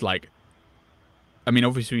design is. Like, I mean,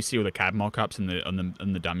 obviously we see all the CAD mockups and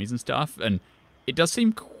the dummies and stuff, and it does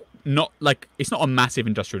seem not like it's not a massive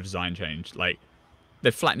industrial design change. Like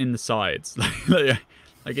they're flattening the sides.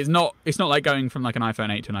 Like it's not like going from like an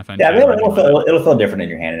iPhone 8 to an iPhone Yeah, I 10 mean, or anything like that. it'll feel different in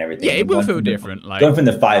your hand and everything. Yeah, I it mean, will feel different. going Like, from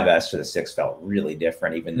the 5S to the 6 felt really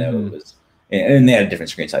different, even though mhm. it was, and they had different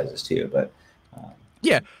screen sizes too. But um,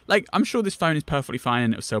 Yeah, like I'm sure this phone is perfectly fine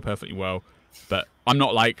and it'll sell perfectly well, but I'm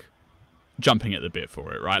not like jumping at the bit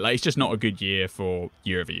for it, right? Like it's just not a good year for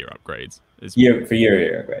year-over-year upgrades. Is year grades, for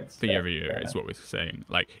year-over-year is what we're saying.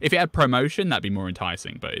 Like if it had promotion, that'd be more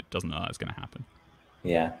enticing, but it doesn't look like that's going to happen.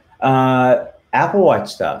 yeah. Apple Watch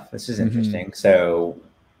stuff. This is Mm-hmm. interesting. So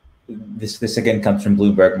this again comes from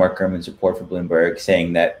Bloomberg. Mark Gurman's report for Bloomberg,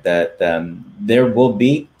 saying that there will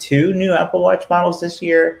be two new Apple Watch models this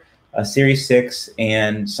year, a Series 6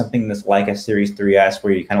 and something that's like a Series 3S,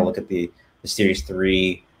 where you kind of look at the Series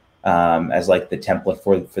 3 as like the template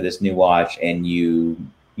for this new watch, and you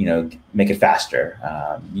make it faster.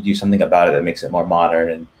 You do something about it that makes it more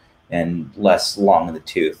modern and less long in the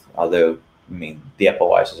tooth. Although, I mean, the Apple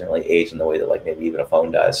Watch doesn't really age in the way that like maybe even a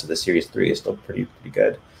phone does. So the Series 3 is still pretty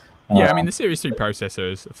good. Yeah, I mean the Series 3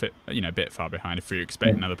 processor is a bit far behind. If you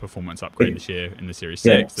expect Yeah. another performance upgrade this year in the Series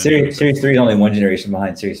Yeah, 6, then it looks Series 3 is only one generation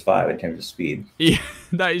behind Series 5 in terms of speed. yeah,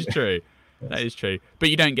 that is true. Yes. That is true. But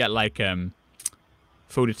you don't get like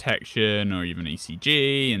full detection or even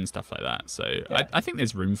ECG and stuff like that. So Yeah. I think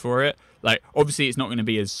there's room for it. Like obviously it's not going to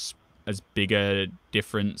be as big a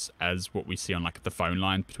difference as what we see on like the phone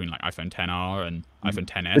line between like iPhone 10R and iPhone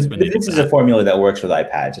 10s when they This did is a that. formula that works with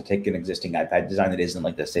iPads. To take an existing iPad design that isn't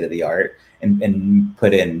like the state of the art and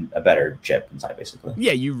put in a better chip inside, basically.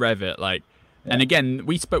 Yeah, you rev it like. Yeah. And again,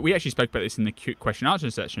 we actually spoke about this in the question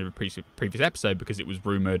answer section of a previous episode because it was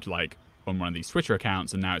rumored like on one of these Twitter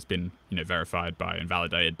accounts, and now it's been verified by and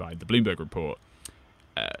validated by the Bloomberg report.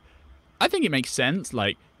 I think it makes sense.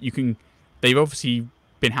 Like they've obviously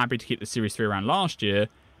been happy to keep the Series 3 around last year,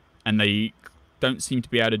 and they don't seem to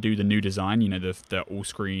be able to do the new design. The all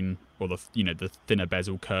screen or the thinner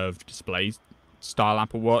bezel curved display style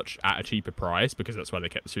Apple Watch at a cheaper price, because that's why they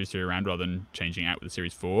kept the Series 3 around rather than changing out with the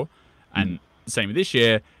Series 4. And same with this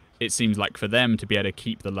year, it seems like for them to be able to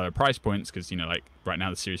keep the lower price points, because like right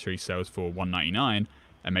now the Series 3 sells for $199,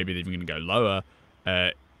 and maybe they're even going to go lower.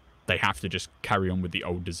 They have to just carry on with the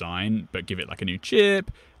old design, but give it like a new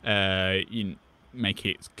chip. Make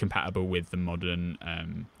it compatible with the modern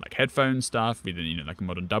like headphone stuff, with like a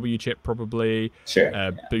modern W chip probably. Sure.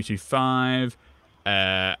 Bluetooth 5,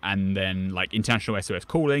 and then like international SOS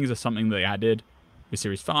callings are something they added with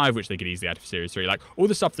Series 5, which they could easily add for Series 3. Like all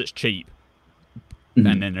the stuff that's cheap,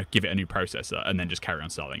 and then give it a new processor, and then just carry on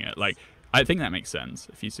selling it. Like I think that makes sense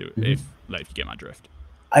if you if you get my drift.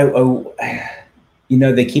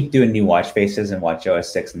 They keep doing new watch faces in watch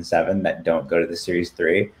OS 6 and 7 that don't go to the Series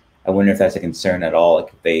 3. I wonder if that's a concern at all.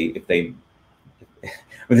 Like if they but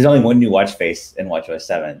there's only one new watch face in watch OS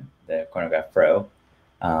 7, the Chronograph Pro.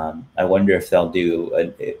 I wonder if they'll do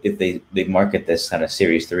if they market this kind of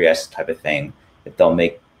Series 3S type of thing, if they'll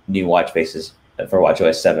make new watch faces for watch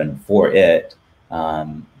OS 7 for it,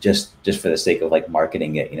 just for the sake of like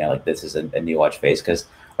marketing it. Like this is a new watch face, because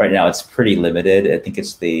right now it's pretty limited. I think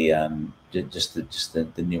it's the just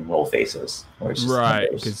the numeral faces, or it's just right,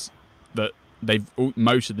 because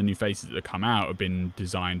most of the new faces that have come out have been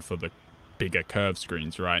designed for the bigger curved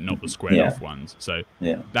screens, right? Not the squared off ones. So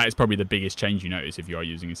that is probably the biggest change you notice if you are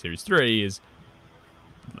using a Series 3, is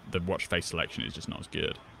the watch face selection is just not as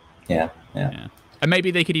good. Yeah. And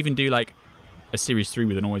maybe they could even do like a Series 3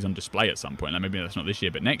 with an always on display at some point. Like maybe that's not this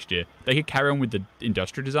year, but next year they could carry on with the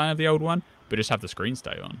industrial design of the old one, but just have the screen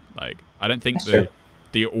stay on. Like I don't think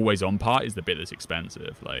the always on part is the bit that's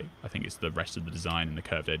expensive. Like I think it's the rest of the design and the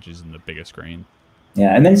curved edges and the bigger screen.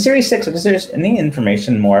 Yeah, and then Series 6, is there any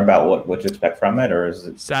information more about what to expect from it, or is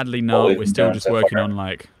it? Sadly not. We're still just working on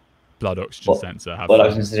like blood oxygen sensor. Blood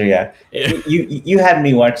oxygen sensor, yeah. You had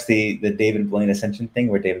me watch the David Blaine ascension thing,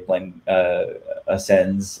 where David Blaine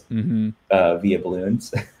ascends via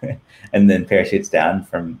balloons and then parachutes down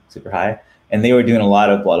from super high. and they were doing a lot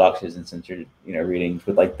of blood oxygen sensor, readings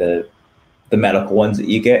with like the medical ones that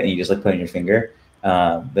you get, and you just like put on your finger.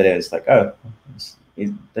 But it's like, oh,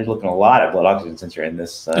 they're looking a lot at blood oxygen sensor in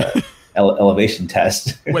this elevation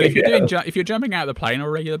test. Well, if you're jumping out of the plane on a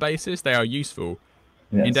regular basis, they are useful.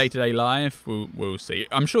 Yes. In day-to-day life. We'll see.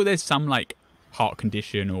 I'm sure there's some like heart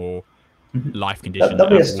condition or life condition. There'll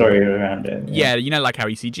be a story around it. Yeah, like how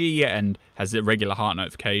ECG and has the regular heart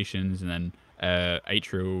notifications, and then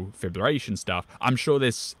atrial fibrillation stuff. I'm sure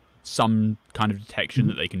there's some kind of detection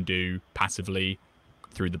that they can do passively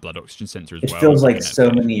through the blood oxygen sensor as well. It feels like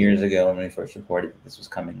so many years ago when we first reported that this was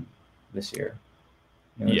coming this year.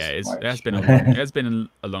 Yeah, it has been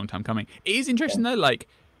a long time coming. It is interesting though, like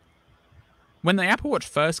when the Apple Watch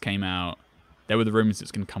first came out, there were the rumors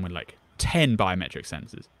it's going to come with like 10 biometric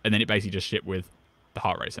sensors, and then it basically just shipped with the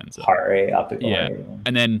heart rate sensor. Heart rate, optical rate.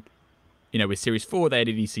 And then, with Series 4, they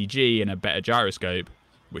added ECG and a better gyroscope,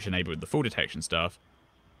 which enabled the fall detection stuff.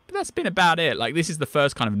 But that's been about it. Like, this is the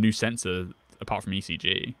first kind of new sensor apart from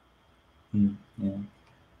ECG.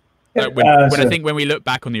 I think when we look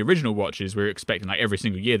back on the original watches, we were expecting like every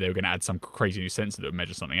single year they were going to add some crazy new sensor that would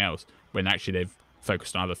measure something else, when actually they've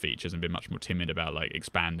focused on other features and been much more timid about like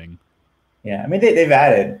expanding. Yeah, I mean, they've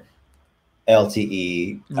added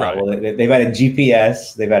LTE. Right. They've added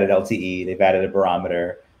GPS, they've added LTE, they've added a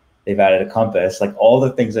barometer, they've added a compass. Like all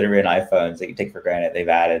the things that are in iPhones that you take for granted, they've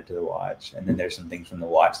added to the watch. And then there's some things from the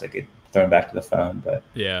watch that get thrown back to the phone. But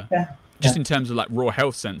just in terms of like raw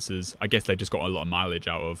health sensors, I guess they just got a lot of mileage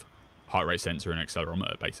out of heart rate sensor and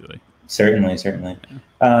accelerometer, basically. Certainly.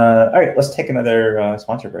 All right, let's take another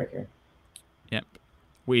sponsor break here. Yep.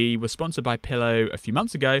 We were sponsored by Pillow a few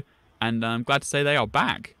months ago, and I'm glad to say they are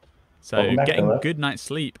back. So getting a good night's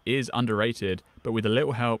sleep is underrated, but with a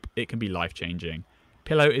little help, it can be life-changing.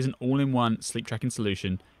 Pillow is an all-in-one sleep tracking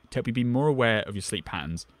solution to help you be more aware of your sleep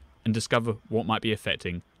patterns and discover what might be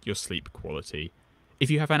affecting your sleep quality. If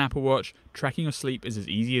you have an Apple Watch, tracking your sleep is as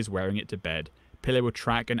easy as wearing it to bed. Pillow will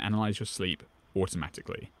track and analyze your sleep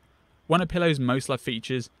automatically. One of Pillow's most loved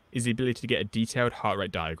features is the ability to get a detailed heart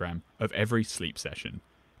rate diagram of every sleep session.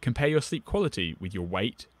 Compare your sleep quality with your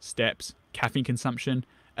weight, steps, caffeine consumption,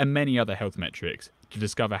 and many other health metrics to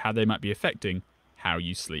discover how they might be affecting how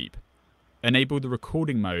you sleep. Enable the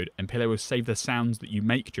recording mode, and Pillow will save the sounds that you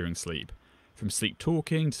make during sleep. From sleep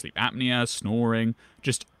talking to sleep apnea, snoring,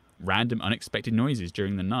 just random unexpected noises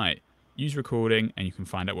during the night. Use recording and you can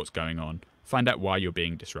find out what's going on. Find out why you're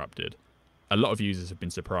being disrupted. A lot of users have been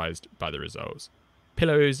surprised by the results.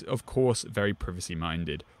 Pillow is, of course, very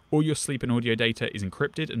privacy-minded. All your sleep and audio data is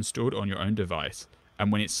encrypted and stored on your own device,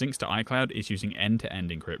 and when it syncs to iCloud, it's using end-to-end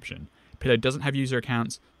encryption. Pillow doesn't have user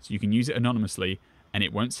accounts, so you can use it anonymously, and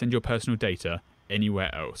it won't send your personal data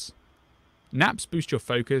anywhere else. Naps boost your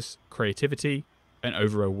focus, creativity, and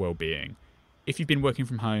overall well-being. If you've been working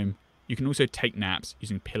from home, you can also take naps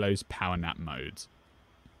using Pillow's power nap modes.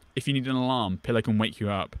 If you need an alarm, Pillow can wake you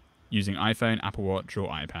up using iPhone, Apple Watch, or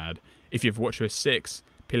iPad. If you have WatchOS 6,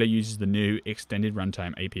 Pillow uses the new extended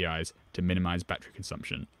runtime APIs to minimize battery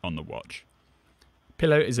consumption on the watch.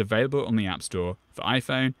 Pillow is available on the App Store for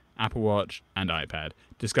iPhone, Apple Watch, and iPad.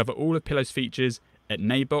 Discover all of Pillow's features at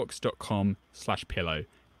neighbox.com/pillow.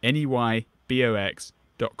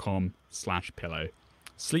 neybox.com/pillow.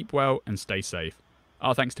 Sleep well and stay safe.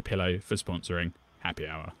 Our thanks to Pillow for sponsoring Happy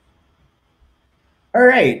Hour. All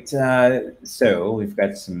right, so we've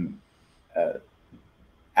got some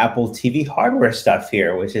Apple TV hardware stuff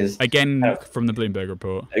here, which is again from the Bloomberg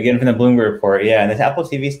report. Again from the Bloomberg report, yeah. And this Apple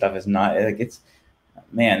TV stuff is not like this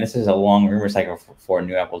is a long rumor cycle for a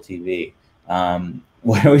new Apple TV.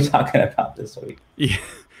 What are we talking about this week? Yeah,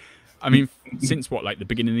 I mean, since the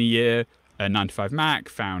beginning of the year, 9to5 Mac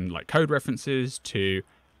found like code references to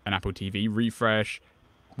an Apple TV refresh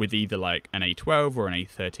with either like an A12 or an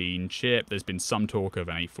A13 chip. There's been some talk of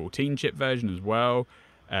an A14 chip version as well.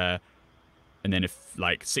 And then if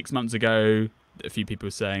like 6 months ago, a few people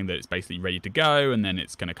were saying that it's basically ready to go and then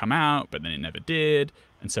it's going to come out, but then it never did.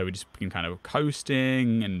 And so we just been kind of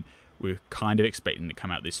coasting, and we're kind of expecting it to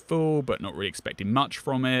come out this fall, but not really expecting much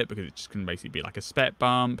from it because it's just going to basically be like a spec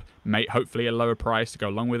bump, hopefully a lower price to go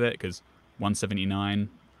along with it, because $179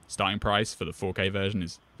 starting price for the 4K version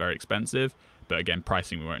is very expensive. But again,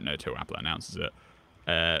 pricing we won't know till Apple announces it.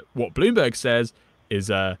 What Bloomberg says is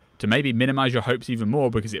to maybe minimize your hopes even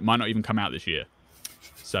more because it might not even come out this year.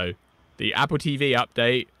 So the Apple TV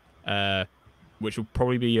update, which will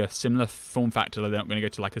probably be a similar form factor, they're not going to go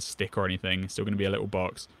to like a stick or anything, it's still going to be a little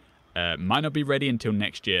box, might not be ready until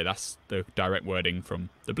next year. That's the direct wording from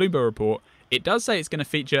the Bloomberg report. It does say it's going to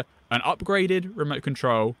feature an upgraded remote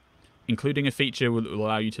control, including a feature that will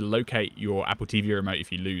allow you to locate your Apple TV remote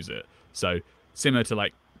if you lose it. So similar to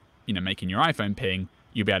like, making your iPhone ping,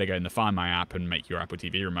 you'll be able to go in the Find My app and make your Apple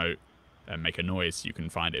TV remote make a noise so you can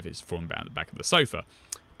find it if it's fallen down the back of the sofa.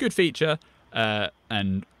 Good feature,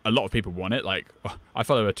 and a lot of people want it. Like, I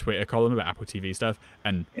follow a Twitter column about Apple TV stuff,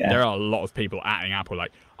 and there are a lot of people atting Apple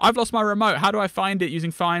like, I've lost my remote, how do I find it using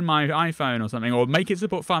Find My iPhone or something, or make it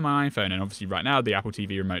support Find My iPhone. And obviously right now the Apple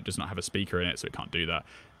TV remote does not have a speaker in it, so it can't do that.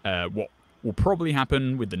 What will probably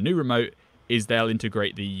happen with the new remote is they'll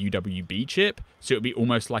integrate the UWB chip, so it'll be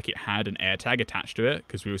almost like it had an AirTag attached to it,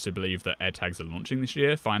 because we also believe that AirTags are launching this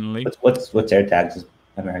year, finally. What's AirTags? I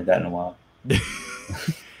haven't heard that in a while.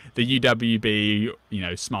 The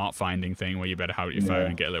UWB, smart finding thing where you better hold your phone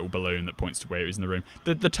and get a little balloon that points to where it is in the room.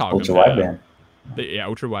 The tile ultra wideband.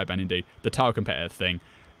 Ultra wideband indeed. The tile competitor thing.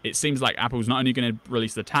 It seems like Apple's not only going to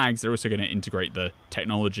release the tags, they're also going to integrate the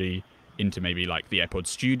technology into maybe like the AirPod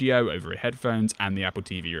Studio over headphones and the Apple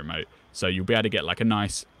TV remote. So you'll be able to get like a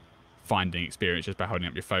nice finding experience just by holding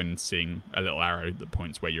up your phone and seeing a little arrow that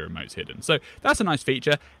points where your remote's hidden. So that's a nice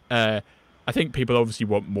feature. I think people obviously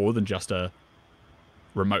want more than just a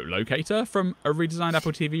remote locator from a redesigned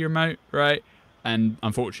Apple TV remote, right? And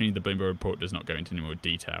unfortunately, the Bloomberg report does not go into any more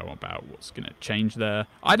detail about what's going to change there.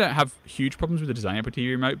 I don't have huge problems with the design Apple TV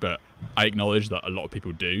remote, but I acknowledge that a lot of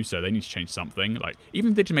people do, so they need to change something. Like, even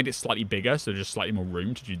if they just made it slightly bigger, so just slightly more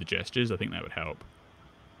room to do the gestures, I think that would help.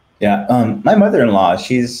 Yeah, my mother-in-law,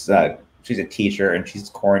 she's a teacher, and she's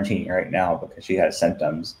quarantining right now because she has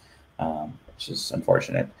symptoms, which is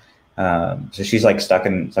unfortunate. So she's like stuck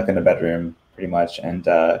in the bedroom pretty much, and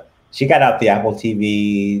she got out the Apple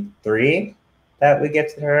TV 3 that we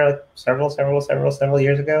gifted her like several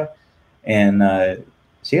years ago, and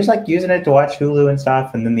she was like using it to watch Hulu and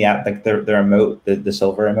stuff. And then the app, like the remote, the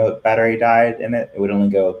silver remote battery died in it. It would only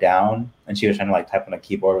go down, and she was trying to like type on a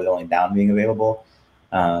keyboard with only down being available,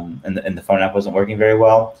 and the phone app wasn't working very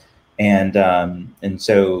well. And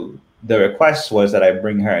so the request was that I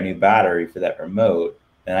bring her a new battery for that remote.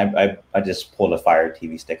 And I just pulled a Fire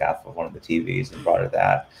TV stick off of one of the TVs and brought her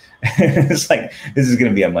that. It's like, this is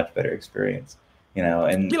going to be a much better experience,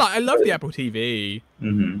 And I love the Apple TV.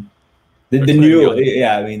 Mm-hmm. The new,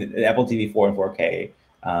 I mean, the Apple TV 4 and 4K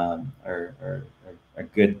are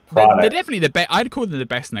good products. They're definitely the best. I'd call them the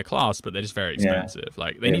best in their class, but they're just very expensive. Yeah.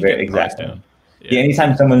 Like, they need to get the price down. Yeah,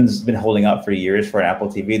 anytime someone's been holding up for years for an Apple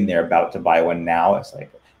TV and they're about to buy one now, it's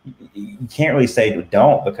like, you can't really say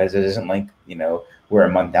don't, because it isn't like, we're a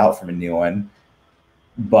month out from a new one.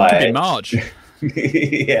 But in March.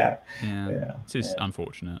 Yeah. This is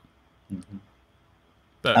unfortunate. Mm-hmm.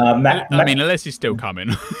 But I mean, unless he's still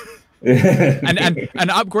coming. and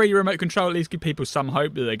upgrade your remote control, at least give people some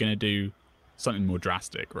hope that they're going to do something more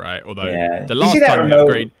drastic, right? Although the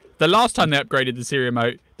last time they upgraded the Siri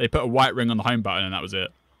remote, they put a white ring on the home button and that was it.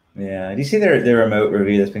 Yeah. Do you see their remote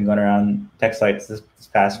review that's been going around tech sites this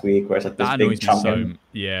past week, where it's like this big chunking,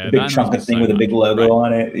 big chunking thing with a big logo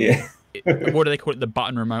on it? Yeah. What do they call it? The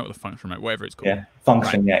button remote or the function remote, whatever it's called. Yeah,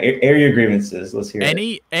 function. Right. Yeah, air your grievances. Let's hear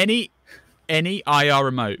it. Any IR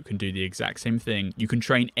remote can do the exact same thing. You can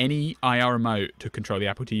train any IR remote to control the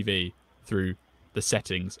Apple TV through the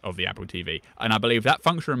settings of the Apple TV. And I believe that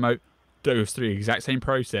function remote goes through the exact same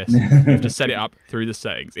process. You have to set it up through the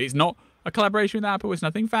settings. It's not a collaboration with Apple. It's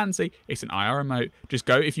nothing fancy. It's an IR remote. Just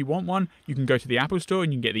go, if you want one, you can go to the Apple store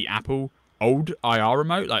and you can get the Apple old IR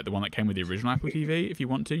remote, like the one that came with the original Apple TV. If you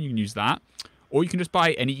want to, you can use that. Or you can just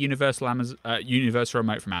buy any universal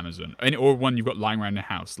remote from Amazon, or one you've got lying around the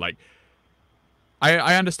house. Like,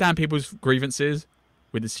 I understand people's grievances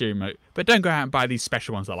with the Siri remote, but don't go out and buy these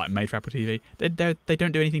special ones that are like made for Apple TV. They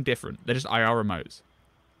don't do anything different. They're just IR remotes.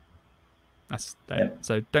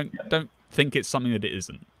 So don't think it's something that it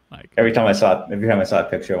isn't. Like, every time I saw a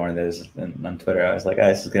picture of one of those on Twitter, I was like,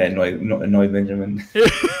 this is gonna annoy Benjamin.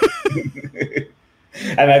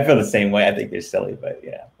 And I feel the same way. I think they're silly, but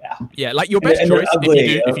yeah. Like, your best choice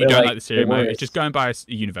if you don't like the Siri remote is just go and buy a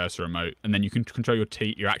universal remote, and then you can control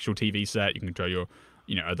your actual TV set. You can control your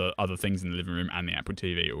other things in the living room and the Apple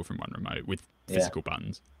TV all from one remote with physical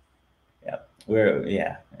buttons. Yeah, All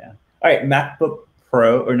right, MacBook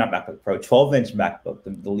Pro, or not MacBook Pro, 12-inch MacBook,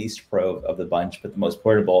 the least pro of the bunch, but the most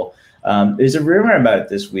portable. There's a rumor about it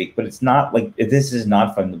this week, but it's not like, this is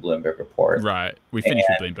not from the Bloomberg report. Right, we finished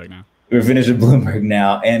with Bloomberg now. We're finished with Bloomberg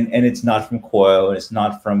now, and it's not from Koyo, and it's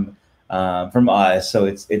not from us, so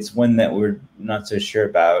it's one that we're not so sure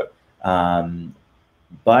about.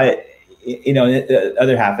 But the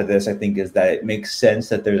other half of this, I think, is that it makes sense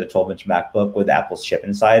that there's a 12-inch MacBook with Apple's chip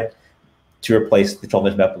inside to replace the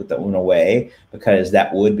 12-inch MacBook that went away, because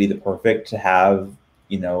that would be the perfect to have,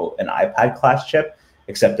 an iPad class chip,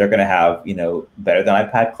 except they're going to have, better than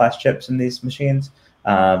iPad class chips in these machines.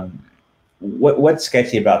 What's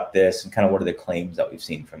sketchy about this, and kind of what are the claims that we've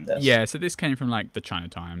seen from this? Yeah, so this came from like the China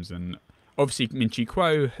Times, and obviously Min-Chi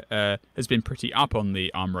Kuo has been pretty up on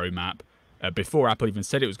the ARM roadmap. Before Apple even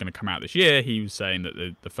said it was going to come out this year, he was saying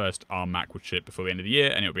that the first ARM Mac would ship before the end of the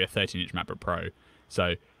year, and it would be a 13-inch MacBook Pro.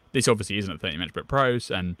 So this obviously isn't a 13-inch MacBook Pros,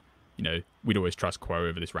 and we'd always trust Kuo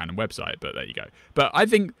over this random website, but there you go. But I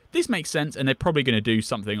think this makes sense, and they're probably going to do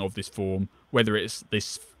something of this form, whether it's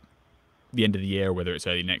the end of the year, or whether it's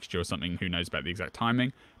early next year or something. Who knows about the exact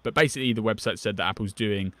timing? But basically, the website said that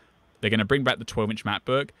they're going to bring back the 12-inch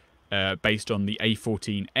MacBook based on the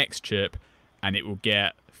A14X chip, and it will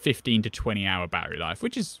get 15 to 20 hour battery life,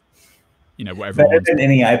 which is, whatever. Better than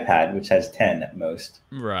any iPad, which has 10 at most.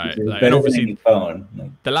 Right. And obviously, any phone.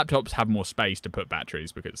 The laptops have more space to put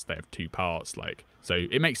batteries because they have two parts. So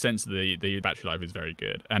it makes sense that the battery life is very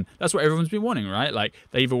good, and that's what everyone's been wanting, right? Like,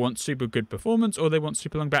 they either want super good performance or they want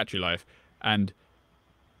super long battery life, and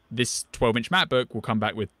this 12-inch MacBook will come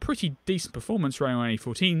back with pretty decent performance running on an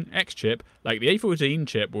A14X chip. Like, the A14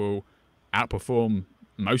 chip will outperform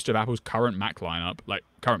most of Apple's current MacBook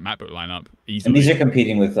lineup easily. And these are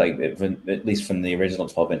competing with, at least from the original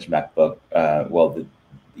 12-inch MacBook,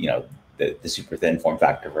 the super thin form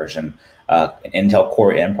factor version, Intel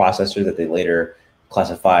Core M processor that they later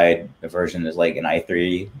classified the version as like an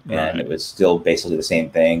i3, and it was still basically the same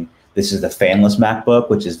thing. This is the fanless MacBook,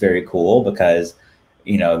 which is very cool because,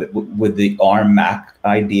 with the ARM Mac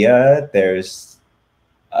idea, there's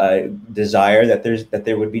a desire that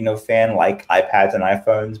there would be no fan like iPads and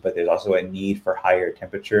iPhones, but there's also a need for higher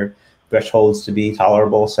temperature thresholds to be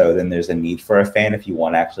tolerable. So then there's a need for a fan if you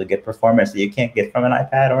want to actually get performance that you can't get from an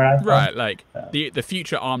iPad or an iPhone. Right, like the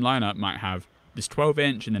future ARM lineup might have this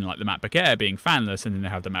 12-inch, and then like the MacBook Air being fanless, and then they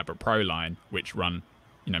have the MacBook Pro line, which run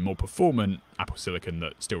more performant Apple Silicon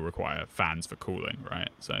that still require fans for cooling, right?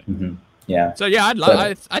 So yeah. So yeah,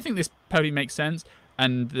 I think this totally makes sense.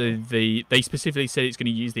 And they specifically said it's going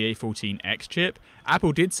to use the A14X chip.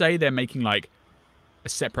 Apple did say they're making like a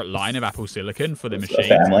separate line of Apple Silicon for the machine.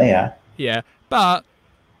 Family, yeah. Yeah, but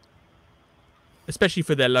especially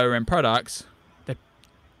for their lower end products,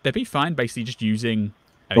 they'd be fine basically just using.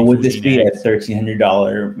 But would this be a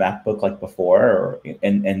 $1,300 MacBook like before,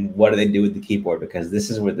 and what do they do with the keyboard? Because this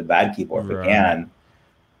is where the bad keyboard began.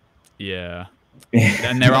 Yeah,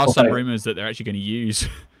 and there are some rumors that they're actually going to use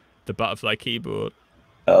the butterfly keyboard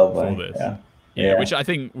for this. Yeah, which I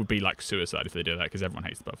think would be like suicide if they do that, because everyone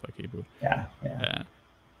hates the butterfly keyboard. Yeah.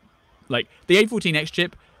 Like the A14X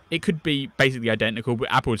chip, it could be basically identical, but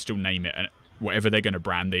Apple would still name it, and whatever they're going to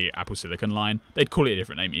brand the Apple Silicon line, they'd call it a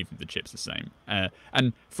different name even if the chip's the same.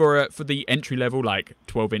 And for the entry level like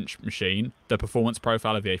 12-inch machine, the performance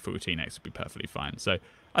profile of the A14X would be perfectly fine. So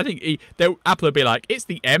I think Apple would be like, it's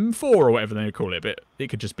the M4 or whatever they would call it, but it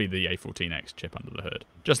could just be the A14X chip under the hood.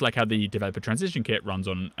 Just like how the developer transition kit runs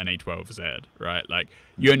on an A12Z, right? Like,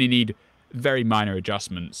 you only need very minor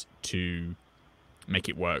adjustments to make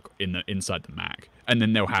it work inside the Mac. And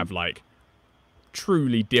then they'll have like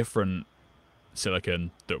truly different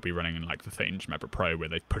silicon that will be running in like the 13-inch MacBook Pro, where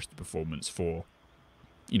they've pushed the performance for,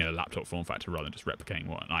 laptop form factor rather than just replicating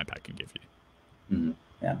what an iPad can give you.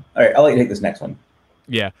 Yeah. All right, I'll let you take this next one.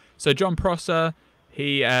 Yeah. So John Prosser,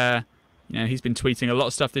 he's been tweeting a lot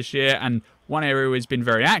of stuff this year, and one area where he's been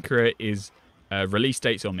very accurate is release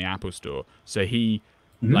dates on the Apple Store. So he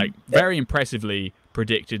very impressively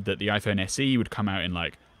predicted that the iPhone SE would come out in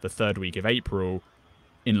like the third week of April,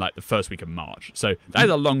 in like the first week of March. So that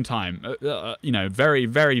is a long time. Very,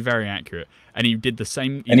 very, very accurate. And he did the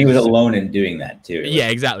same. And he was alone in doing that too. Yeah,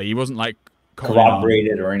 exactly. He wasn't like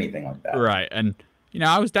corroborated or anything like that. Right. And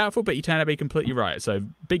I was doubtful, but he turned out to be completely right. So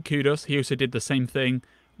big kudos. He also did the same thing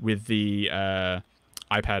with the iPad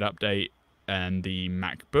update and the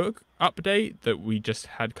MacBook update that we just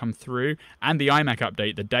had come through, and the iMac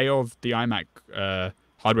update. The day of the iMac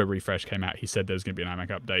hardware refresh came out, he said there was going to be an iMac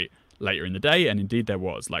update later in the day, and indeed there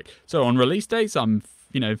was. So on release dates, I'm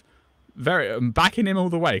backing him all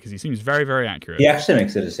the way because he seems very, very accurate. He actually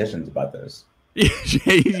makes the decisions about those.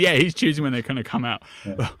 He's choosing when they're going to come out.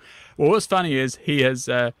 Yeah. Well, what's funny is he has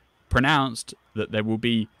pronounced that there will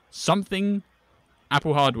be something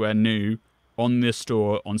Apple hardware new on the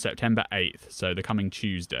store on September 8th, so the coming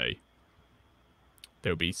Tuesday.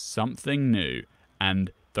 There'll be something new,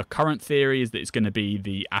 and the current theory is that it's going to be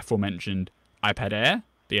the aforementioned iPad Air,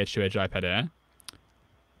 the edge-to-edge iPad Air.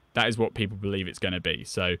 That is what people believe it's going to be.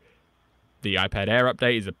 So the iPad Air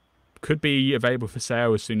update could be available for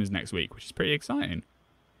sale as soon as next week, which is pretty exciting.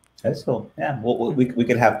 That's cool. Yeah, we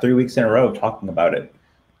could have 3 weeks in a row talking about it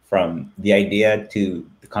from the idea to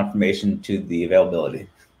the confirmation to the availability.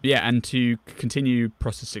 Yeah, and to continue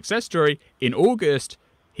process success story, in August,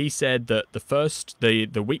 he said that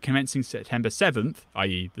the week commencing September 7th,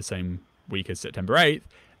 i.e. the same week as September 8th,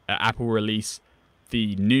 Apple will release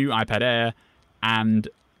the new iPad Air and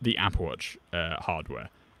the Apple Watch hardware.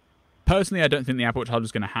 Personally, I don't think the Apple Watch hardware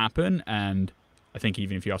is going to happen, and I think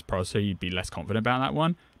even if you ask Prosser, you'd be less confident about that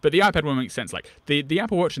one. But the iPad one makes sense. Like the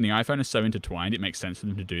Apple Watch and the iPhone are so intertwined, it makes sense for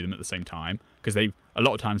them to do them at the same time, because a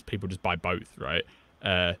lot of times people just buy both, right?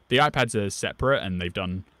 The iPads are separate, and they've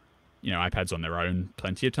done, iPads on their own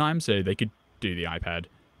plenty of times, so they could do the iPad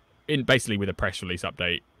in basically with a press release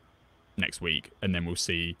update next week, and then we'll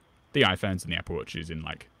see the iPhones and the Apple Watches in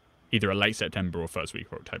like either a late September or first week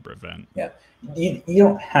of October event. Yeah, you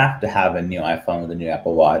don't have to have a new iPhone with a new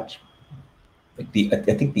Apple Watch. I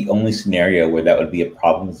think the only scenario where that would be a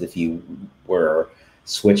problem is if you were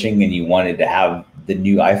switching and you wanted to have the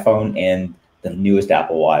new iPhone and the newest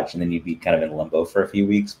Apple Watch, and then you'd be kind of in limbo for a few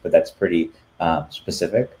weeks, but that's pretty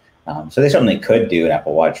specific. So they certainly could do an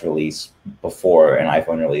Apple Watch release before an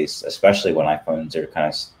iPhone release, especially when iPhones are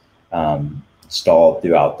kind of stalled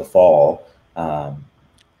throughout the fall.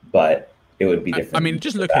 But it would be different. I mean,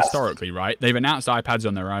 just look historically, right? They've announced iPads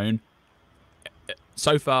on their own.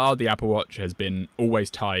 So far, the Apple Watch has been always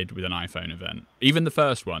tied with an iPhone event. Even the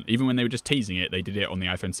first one, even when they were just teasing it, they did it on the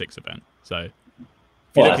iPhone 6 event. So if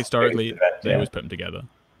you look historically, they always put them together.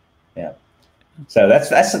 Yeah. So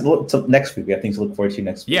that's next week. We have things to look forward to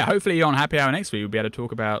next week. Yeah, hopefully on Happy Hour next week, we'll be able to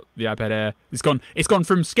talk about the iPad Air. It's gone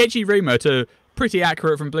from sketchy rumor to pretty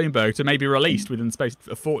accurate from Bloomberg to maybe released within the space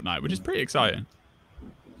of a fortnight, which is pretty exciting.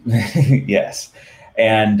 Yes.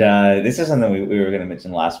 And this is something we were going to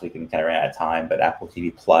mention last week and kind of ran out of time, but Apple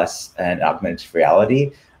TV Plus and augmented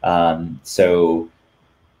reality. So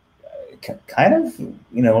kind of,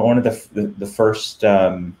 one of the first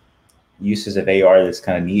uses of AR that's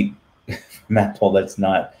kind of neat from Apple that's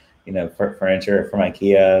not, for furniture from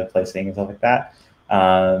IKEA, placing and stuff like that,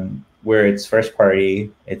 where it's first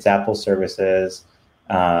party, it's Apple services,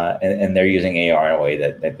 and they're using AR in a way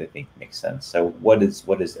that they think makes sense. So what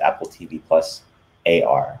is Apple TV Plus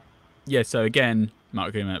AR? Yeah, so again,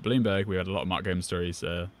 Mark Gurman at Bloomberg. We had a lot of Mark Gurman stories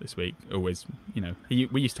this week. Always,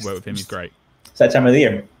 we used to work with him. He's great. It's that time of the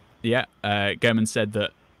year. Yeah, Gurman said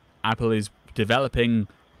that Apple is developing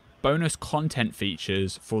bonus content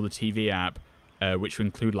features for the TV app, which will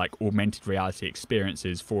include like augmented reality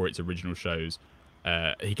experiences for its original shows.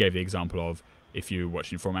 He gave the example of if you were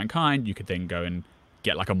watching For Mankind, you could then go and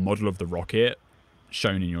get like a model of the rocket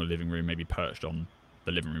shown in your living room, maybe perched on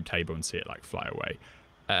the living room table, and see it like fly away.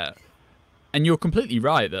 And you're completely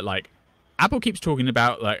right that like Apple keeps talking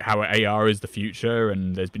about like how AR is the future,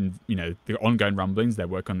 and there's been the ongoing rumblings they're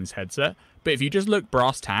working on this headset. But if you just look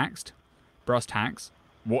brass tacks,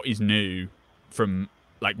 what is new from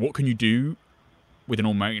like what can you do with an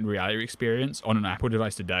augmented reality experience on an Apple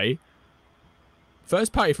device today?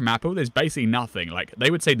 First party from Apple, there's basically nothing. Like they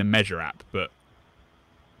would say the Measure app, but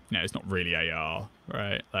it's not really AR,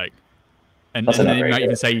 right? Like, and they might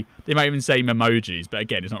even say Memojis, but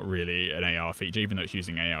again, it's not really an AR feature, even though it's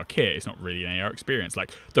using ARKit. It's not really an AR experience.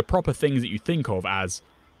 Like the proper things that you think of as,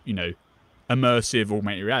 immersive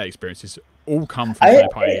augmented reality experiences all come from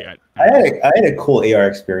third party. I had a cool AR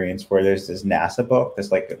experience where there's this NASA book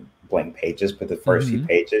that's like blank pages, but the first few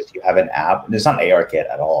pages you have an app, and it's not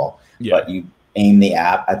ARKit at all, but you aim the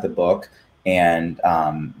app at the book, and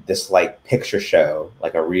this like picture show,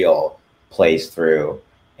 like a reel, plays through.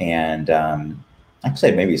 And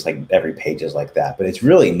actually, maybe it's like every page is like that, but it's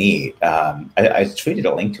really neat. I tweeted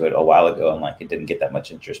a link to it a while ago, and like it didn't get that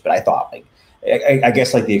much interest. But I thought, like, I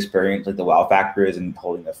guess like the experience, like the wow factor is in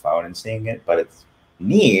holding the phone and seeing it, but it's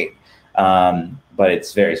neat. But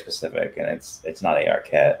it's very specific, and it's not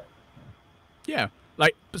ARKit. Yeah,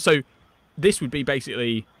 like so, this would be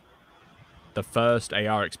basically the first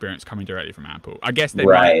AR experience coming directly from Apple. I guess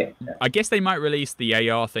they might release the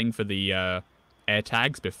AR thing for the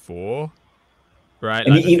AirTags before, right?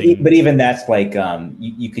 Like but even that's like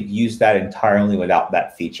you could use that entirely without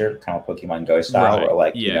that feature, kind of Pokemon Go style, right. Or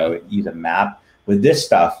like use a map. With this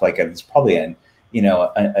stuff, like it's probably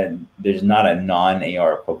there's not a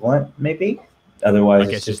non-AR equivalent, maybe. Otherwise,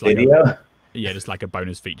 it's just video. Just like a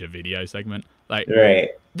bonus feature video segment. Like, right.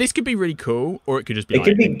 This could be really cool, or it could just be.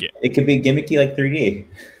 It could be gimmicky like 3D.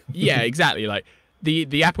 Yeah, exactly. Like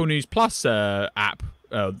the Apple News Plus app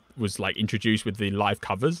was like introduced with the live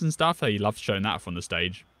covers and stuff. They loved showing that up on the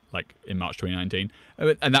stage, like in March 2019,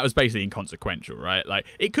 and that was basically inconsequential, right? Like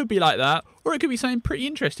it could be like that, or it could be something pretty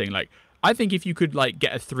interesting. Like I think if you could like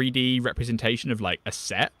get a 3D representation of like a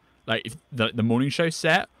set, like if the morning show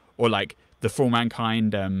set, or like the For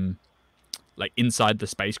Mankind like inside the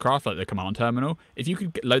spacecraft, like the command terminal. If you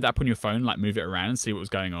could load that up on your phone, like move it around and see what was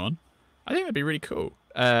going on, I think that'd be really cool.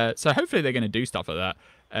 So hopefully they're going to do stuff like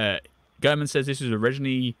that. Gurman says this was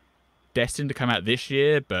originally destined to come out this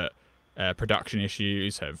year, but production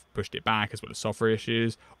issues have pushed it back, as well as software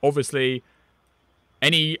issues. Obviously,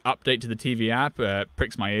 any update to the TV app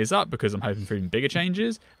pricks my ears up because I'm hoping for even bigger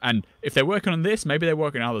changes. And if they're working on this, maybe they're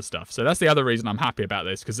working on other stuff. So that's the other reason I'm happy about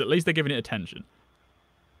this, because at least they're giving it attention.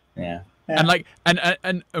 Yeah. And like,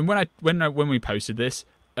 and when we posted this,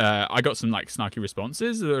 I got some like snarky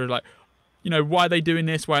responses that were like, why are they doing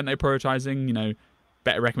this? Why aren't they prioritizing,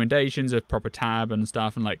 better recommendations, a proper tab and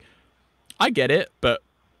stuff? And like, I get it, but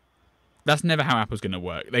that's never how Apple's going to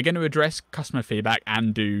work. They're going to address customer feedback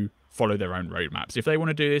and follow their own roadmaps. If they want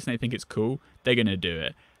to do this and they think it's cool, they're going to do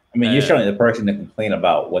it. I mean, you're showing the person to complain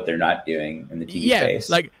about what they're not doing in the TV space.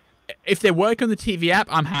 Like, if they're working on the TV app,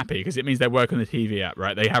 I'm happy because it means they're working on the TV app,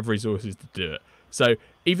 right? They have resources to do it. So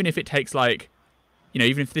even if it takes like,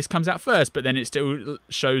 even if this comes out first, but then it still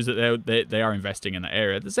shows that they are investing in that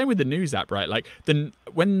area. The same with the news app, right? Like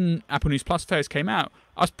when Apple News Plus first came out,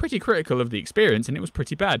 I was pretty critical of the experience and it was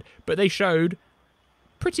pretty bad. But they showed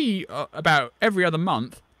pretty about every other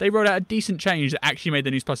month, they rolled out a decent change that actually made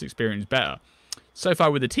the News Plus experience better. So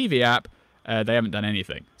far with the TV app, they haven't done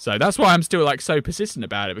anything. So that's why I'm still like so persistent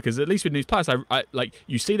about it, because at least with News Plus, I like,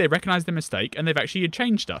 you see they recognize their mistake and they've actually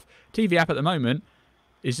changed stuff. TV app at the moment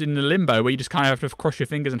is in the limbo where you just kind of have to cross your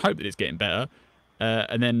fingers and hope that it's getting better,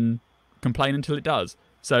 and then complain until it does.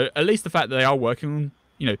 So at least the fact that they are working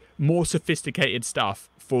on, more sophisticated stuff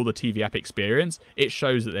for the TV app experience, it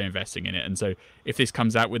shows that they're investing in it. And so if this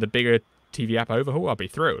comes out with a bigger TV app overhaul, I'll be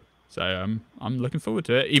thrilled. So I'm looking forward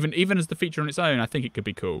to it. Even as the feature on its own, I think it could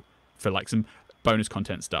be cool for like some bonus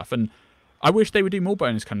content stuff. And I wish they would do more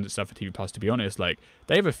bonus content stuff for TV Plus, to be honest. Like,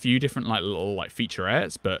 they have a few different like little like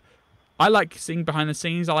featurettes, but I like seeing behind the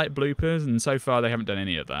scenes. I like bloopers, and so far they haven't done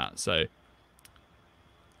any of that. So,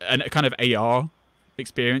 and a kind of AR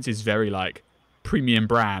experience is very like premium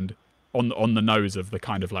brand on the nose of the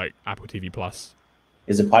kind of like Apple TV Plus.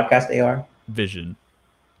 Is it podcast AR? Vision.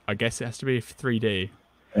 I guess it has to be 3D.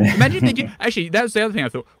 Imagine if they did. Actually, that was the other thing I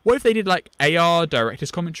thought. What if they did like AR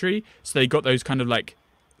director's commentary? So they got those kind of like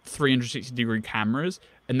 360-degree cameras,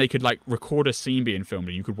 and they could like record a scene being filmed,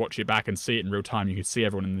 and you could watch it back and see it in real time. You could see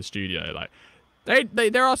everyone in the studio. Like,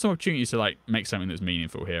 there are some opportunities to like make something that's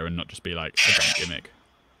meaningful here, and not just be like a dumb gimmick.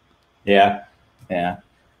 Yeah.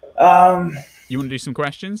 You want to do some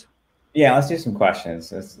questions? Yeah, let's do some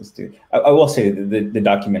questions. Let's do. I will say the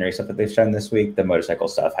documentary stuff that they've shown this week, the motorcycle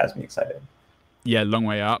stuff, has me excited. Yeah, Long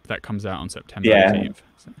Way Up. That comes out on September 18th.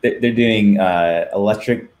 So. They're doing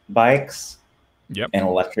electric bikes. Yep. And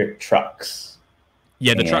electric trucks.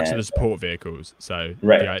 Yeah, the trucks are the support vehicles. So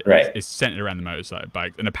right. It's centered around the motorcycle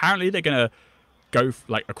bike. And apparently they're going to go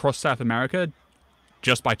like across South America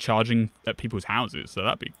just by charging at people's houses. So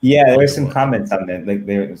that'd be there's some comments on that. Like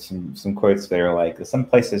there some quotes there, like some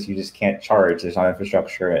places you just can't charge. There's not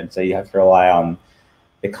infrastructure, and so you have to rely on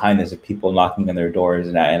the kindness of people knocking on their doors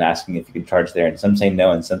and asking if you can charge there. And some say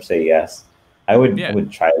no, and some say yes. I would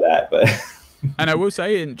try that, but. And I will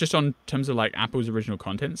say, just on terms of like Apple's original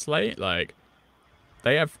content slate, like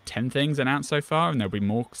they have 10 things announced so far, and there'll be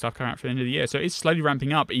more stuff coming out for the end of the year. So it's slowly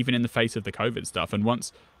ramping up, even in the face of the COVID stuff. And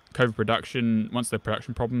once the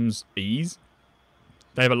production problems ease,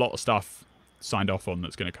 they have a lot of stuff signed off on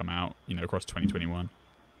that's going to come out, across 2021.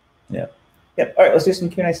 Yeah. All right, let's do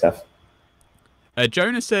some Q&A stuff.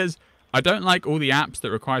 Jonah says, I don't like all the apps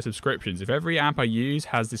that require subscriptions. If every app I use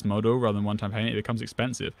has this model rather than one-time payment, it becomes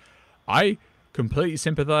expensive. I completely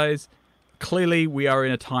sympathize. Clearly, we are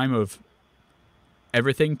in a time of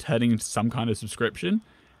everything turning into some kind of subscription,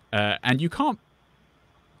 and you can't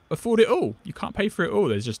afford it all. You can't pay for it all.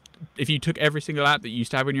 There's just, if you took every single app that you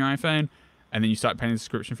used to have on your iPhone and then you start paying a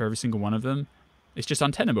subscription for every single one of them, it's just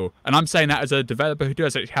untenable. And I'm saying that as a developer who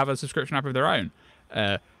does actually have a subscription app of their own.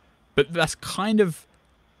 But that's kind of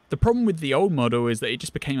the problem with the old model, is that it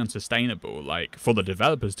just became unsustainable. Like, for the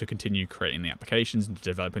developers to continue creating the applications and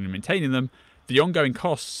developing and maintaining them, the ongoing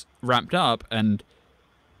costs ramped up, and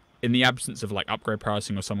in the absence of like upgrade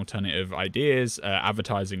pricing or some alternative ideas,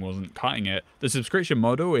 advertising wasn't cutting it. The subscription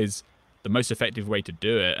model is the most effective way to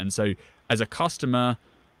do it. And so as a customer,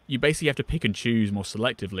 you basically have to pick and choose more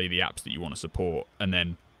selectively the apps that you want to support, and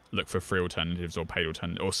then look for free alternatives or paid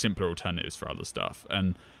alternatives or simpler alternatives for other stuff.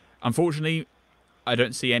 And unfortunately, I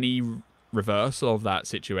don't see any reversal of that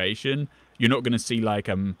situation. You're not going to see like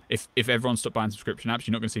if everyone stopped buying subscription apps,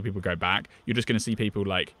 you're not going to see people go back. You're just going to see people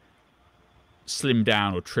like slim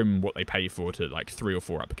down or trim what they pay for to like 3 or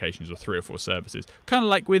 4 applications or 3 or 4 services. Kind of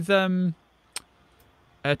like with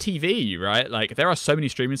TV, right? Like there are so many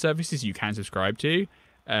streaming services you can subscribe to,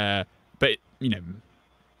 but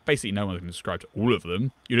basically no one's going to subscribe to all of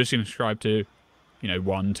them. You're just going to subscribe to,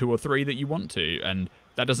 1, 2, or 3 that you want to, and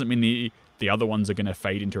that doesn't mean the other ones are going to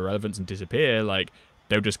fade into irrelevance and disappear. Like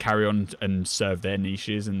they'll just carry on and serve their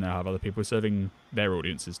niches, and they'll have other people serving their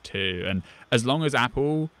audiences too. And as long as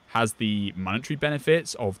Apple has the monetary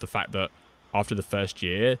benefits of the fact that after the first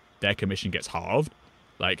year their commission gets halved,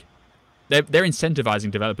 like they're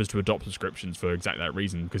incentivizing developers to adopt subscriptions for exactly that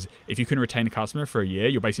reason. Because if you can retain a customer for a year,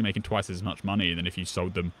 you're basically making twice as much money than if you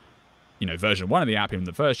sold them, version 1 of the app in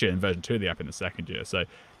the first year and version 2 of the app in the second year. So,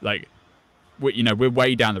 like, we're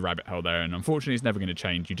way down the rabbit hole there, and unfortunately, it's never going to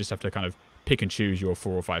change. You just have to kind of pick and choose your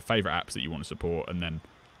 4 or 5 favorite apps that you want to support, and then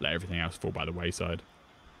let everything else fall by the wayside.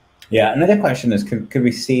 Yeah. Another question is, could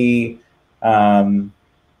we see,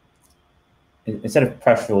 instead of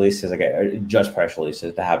press releases, like just press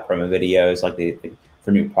releases, to have promo videos like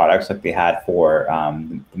for new products, like they had for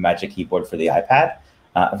the Magic Keyboard for the iPad?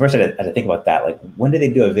 At first, I had to think about that. Like, when did they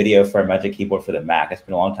do a video for a Magic Keyboard for the Mac? It's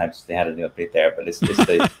been a long time since they had a new update there, but it's the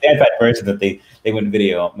iPad version that they went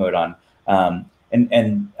video mode on.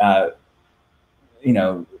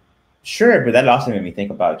 Sure, but that also made me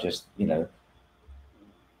think about just,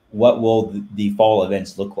 what will the fall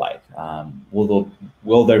events look like?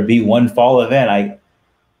 Will there be one fall event?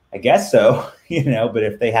 I guess so, but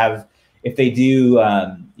if they do,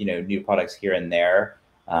 new products here and there,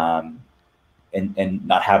 and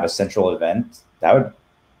not have a central event, that would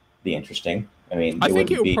be interesting. I mean, I think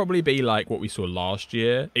it will probably be like what we saw last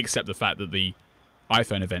year, except the fact that the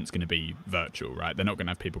iPhone event's going to be virtual, right? They're not going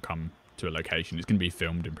to have people come to a location. It's going to be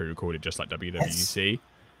filmed and pre-recorded, just like WWDC.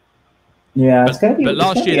 Yeah, it's going to be. But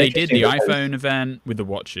last year they did the iPhone event with the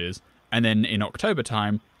watches, and then in October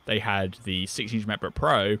time they had the 16-inch MacBook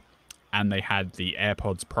Pro, and they had the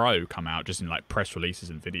AirPods Pro come out just in like press releases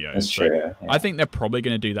and videos. That's true. Yeah. I think they're probably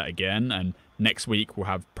going to do that again, and next week we'll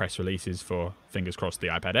have press releases for, fingers crossed, the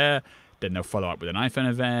iPad Air. Then they'll follow up with an iPhone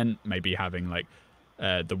event, maybe having like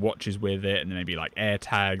the watches with it, and then maybe like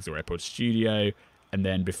AirTags or AirPods Studio. And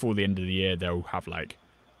then before the end of the year, they'll have like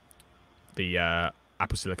the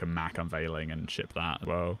Apple Silicon Mac unveiling and ship that as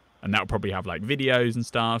well. And that'll probably have like videos and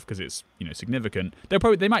stuff because it's significant.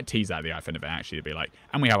 They might tease out the iPhone event actually to be like,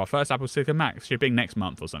 and we have our first Apple Silicon Mac shipping next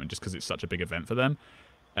month or something, just because it's such a big event for them,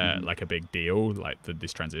 like a big deal, like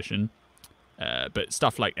this transition. But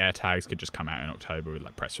stuff like AirTags could just come out in October with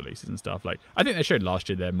like press releases and stuff. Like I think they showed last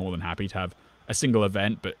year they're more than happy to have a single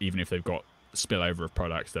event, but even if they've got spillover of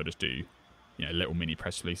products, they'll just do little mini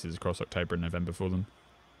press releases across October and November for them.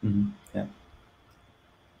 Mm-hmm. Yeah.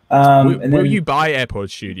 Will you buy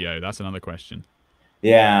AirPods Studio? That's another question.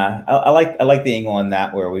 Yeah, I like the angle on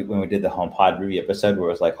that where when we did the HomePod review episode where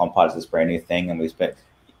it was like HomePod is this brand new thing, and we spent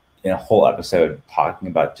a whole episode talking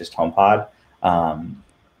about just HomePod, and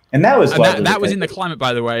that was that was in the climate,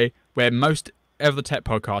 by the way, where most of the tech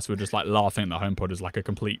podcasts were just like laughing that HomePod is like a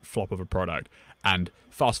complete flop of a product. And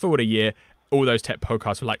fast forward a year, all those tech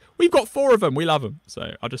podcasts were like, we've got 4 of them, we love them.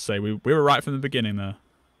 So I'll just say we were right from the beginning there.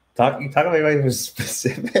 Talking about anybody who's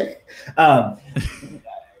specific. For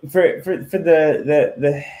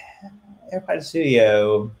the AirPod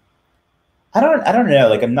Studio, I don't know.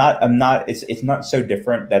 Like I'm not. It's not so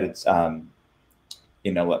different that it's like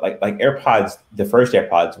AirPods. The first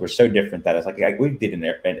AirPods were so different that it's like we did an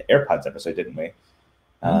AirPods episode, didn't we?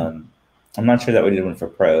 I'm not sure that we did one for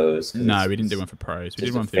pros. No, we didn't do one for pros. We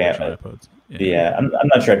did one for the actual AirPods. Yeah, I'm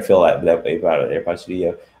not sure I'd feel that way about an AirPod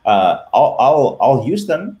Studio. I'll use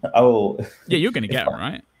them. Yeah, you're going to get them,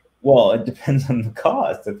 right? Well, it depends on the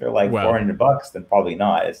cost. If they're like $400, then probably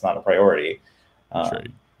not. It's not a priority. True.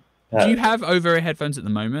 Do you have over-ear headphones at the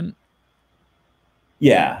moment?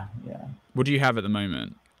 Yeah. What do you have at the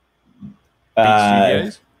moment? Beats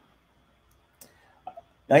Studios?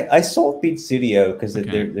 I sold Beats Studio because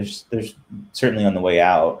there's certainly on the way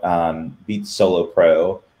out Beats Solo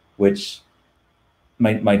Pro, which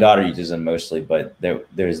my daughter uses them mostly, but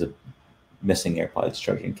there's a missing AirPods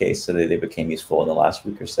charging case, so they became useful in the last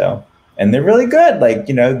week or so, and they're really good. Like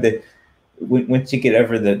once you get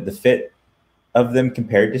over the fit of them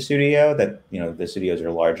compared to Studio, that the Studios are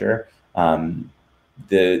larger.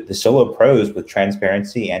 The Solo Pros with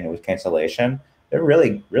transparency and with cancellation, they're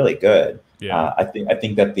really really good. Yeah, I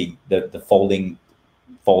think that the folding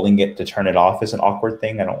it to turn it off is an awkward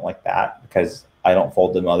thing. I don't like that because I don't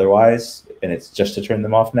fold them otherwise, and it's just to turn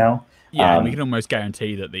them off now. Yeah, and we can almost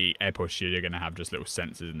guarantee that the AirPods Studio are going to have just little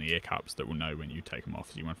sensors in the ear cups that will know when you take them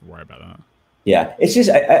off, so you won't have to worry about that. Yeah, it's just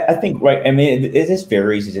I think right. I mean, it just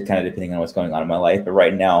varies kind of depending on what's going on in my life. But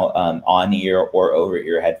right now, on ear or over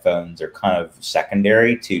ear headphones are kind of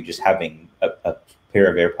secondary to just having a pair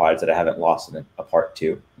of AirPods that I haven't lost a part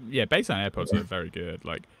to. Yeah, baseline AirPods are very good.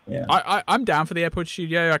 Like, Yeah. I'm down for the AirPods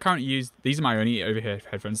Studio. I currently use these are my only over-ear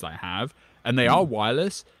headphones that I have, and they are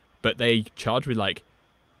wireless, but they charge with like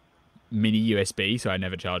mini USB, so I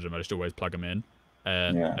never charge them. I just always plug them in.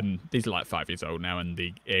 And these are like 5 years old now, and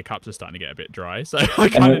the ear cups are starting to get a bit dry. So I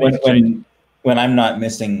kind of need to change. When I'm not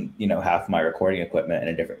missing, half my recording equipment in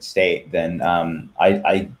a different state, then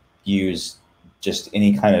I use just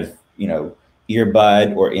any kind of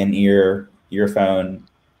earbud or in-ear earphone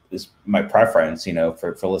is my preference.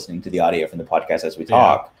 For listening to the audio from the podcast as we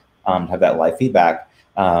talk, have that live feedback.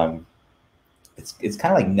 It's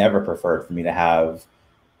kind of like never preferred for me to have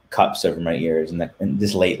cups over my ears, and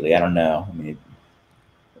just lately, I don't know. I mean,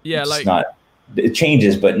 it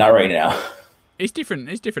changes, but not right now. It's different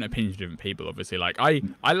opinions of different people, obviously. Like I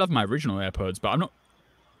love my original AirPods, but I'm not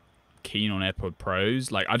keen on AirPod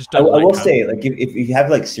Pros. Like I just don't. I will say, like if you have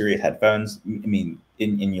like serious headphones, I mean,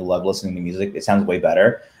 and you love listening to music, it sounds way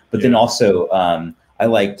better. But then also, I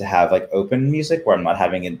like to have like open music where I'm not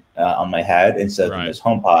having it on my head instead of this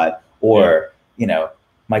HomePod or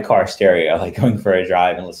my car stereo, like going for a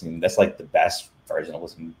drive and listening. That's like the best version of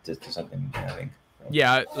listening to something. I think.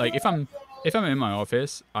 Yeah, like if I'm in my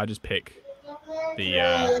office, I just pick the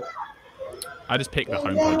HomePod to play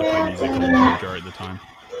music on the majority of the time.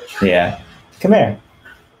 Yeah, come here.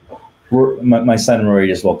 My son Rory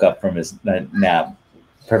just woke up from his nap,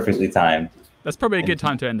 perfectly timed. That's probably a good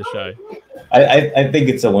time to end the show. I think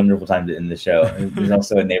it's a wonderful time to end the show. There's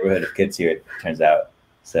also a neighborhood of kids here, it turns out.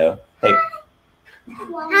 So hey.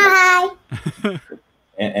 Hi.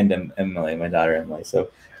 and Emily, my daughter Emily. So,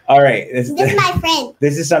 all right, this is my friend.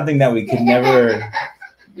 This is something that we could never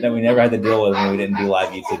had to deal with when we didn't do live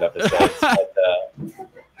YouTube episodes. But,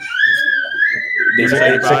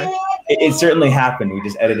 it certainly happened. We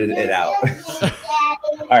just edited it out.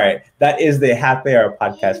 All right, that is the Happy Hour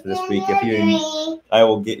podcast for this week. I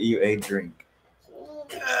will get you a drink.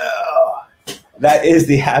 That is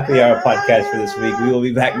the Happy Hour podcast for this week. We will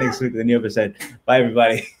be back next week with a new episode. Bye,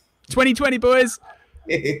 everybody. 2020, boys.